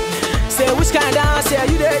to. Say which kind of dance yeah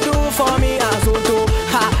you they do for me as on to.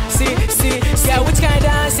 Ha, see, yeah which kind of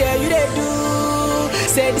dance yeah you they do.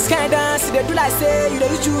 Say this kind of dance they do like say you they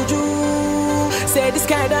do juju. Say this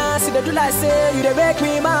kind of dance they do like say you they make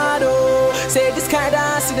me mad oh. Say this kind of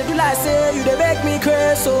dance they do like say you they make me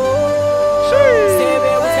crazy oh. Say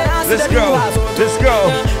baby let's go, let's go,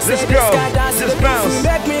 let's go, just bounce,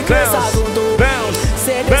 bounce, bounce,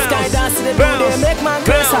 say this guy dance to the bounce, they make man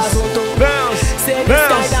crazy, bounce, say this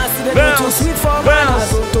guy dance to the too sweet for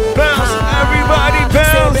bounce, bounce, everybody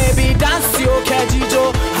bounce. Say baby dance yo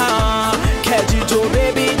Kejijo, ha, Kejijo,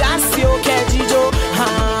 baby dance yo Kejijo,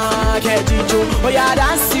 ha, Kejijo, oh yeah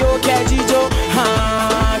dance yo Kejijo,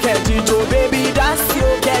 ha, Kejijo, baby dance yo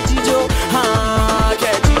Kejijo, ha,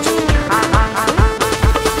 Kejijo.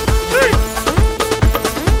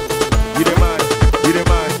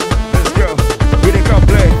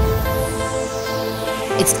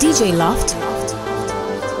 It's DJ Loft.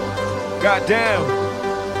 Goddamn.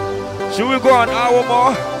 Should we go an hour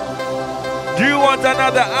more? Do you want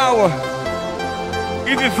another hour?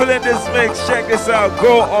 If you're feeling this mix, check this out.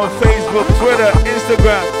 Go on Facebook, Twitter,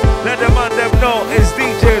 Instagram. Let the man them know it's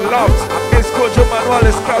DJ Loft. It's Kojo Manuel.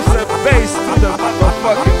 It's custom bass to the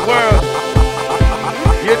motherfucking world.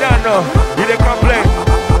 You don't know. You didn't complain.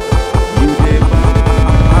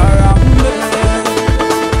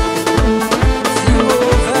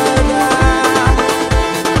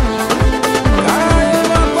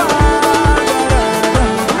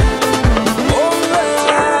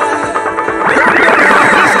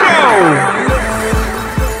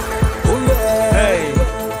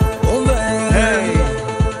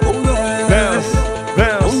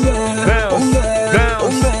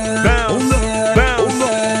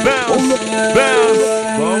 Bounce.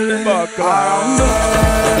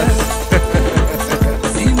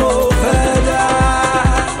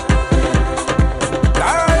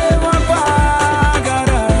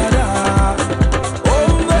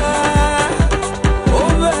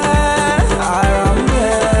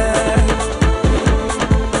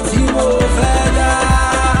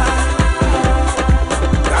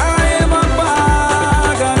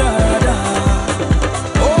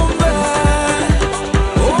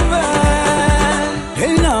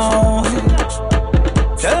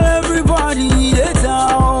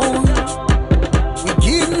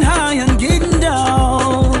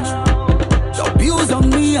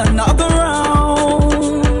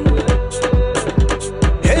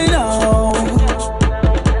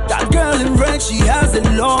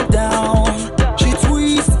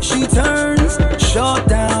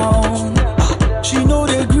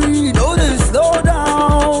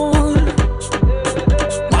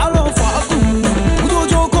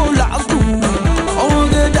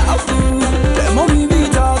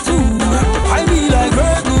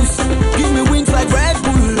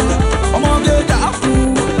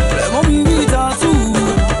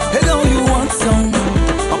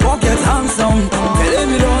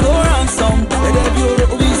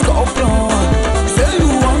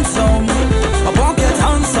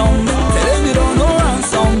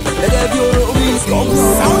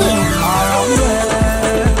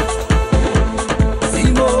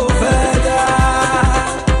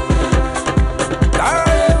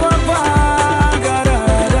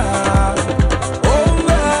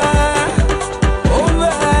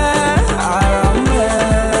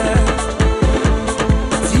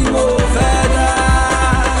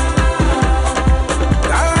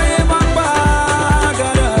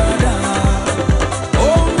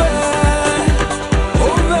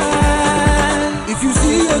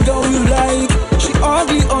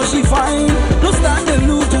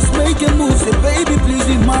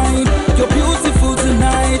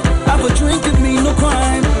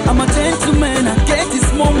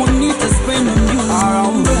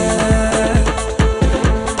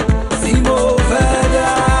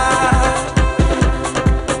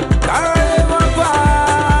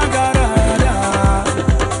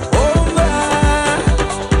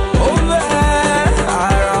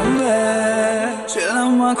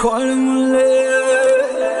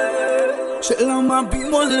 ma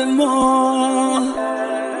bimolemo.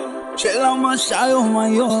 Shela ma shayo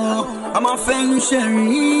mayo. I'm a fan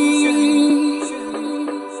sherry.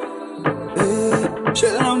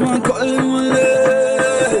 Shela ma kolemole.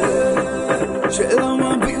 Shela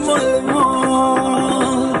ma bimolemo.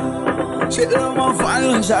 Shela ma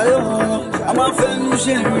fire shayo. I'm a fan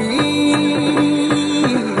sherry.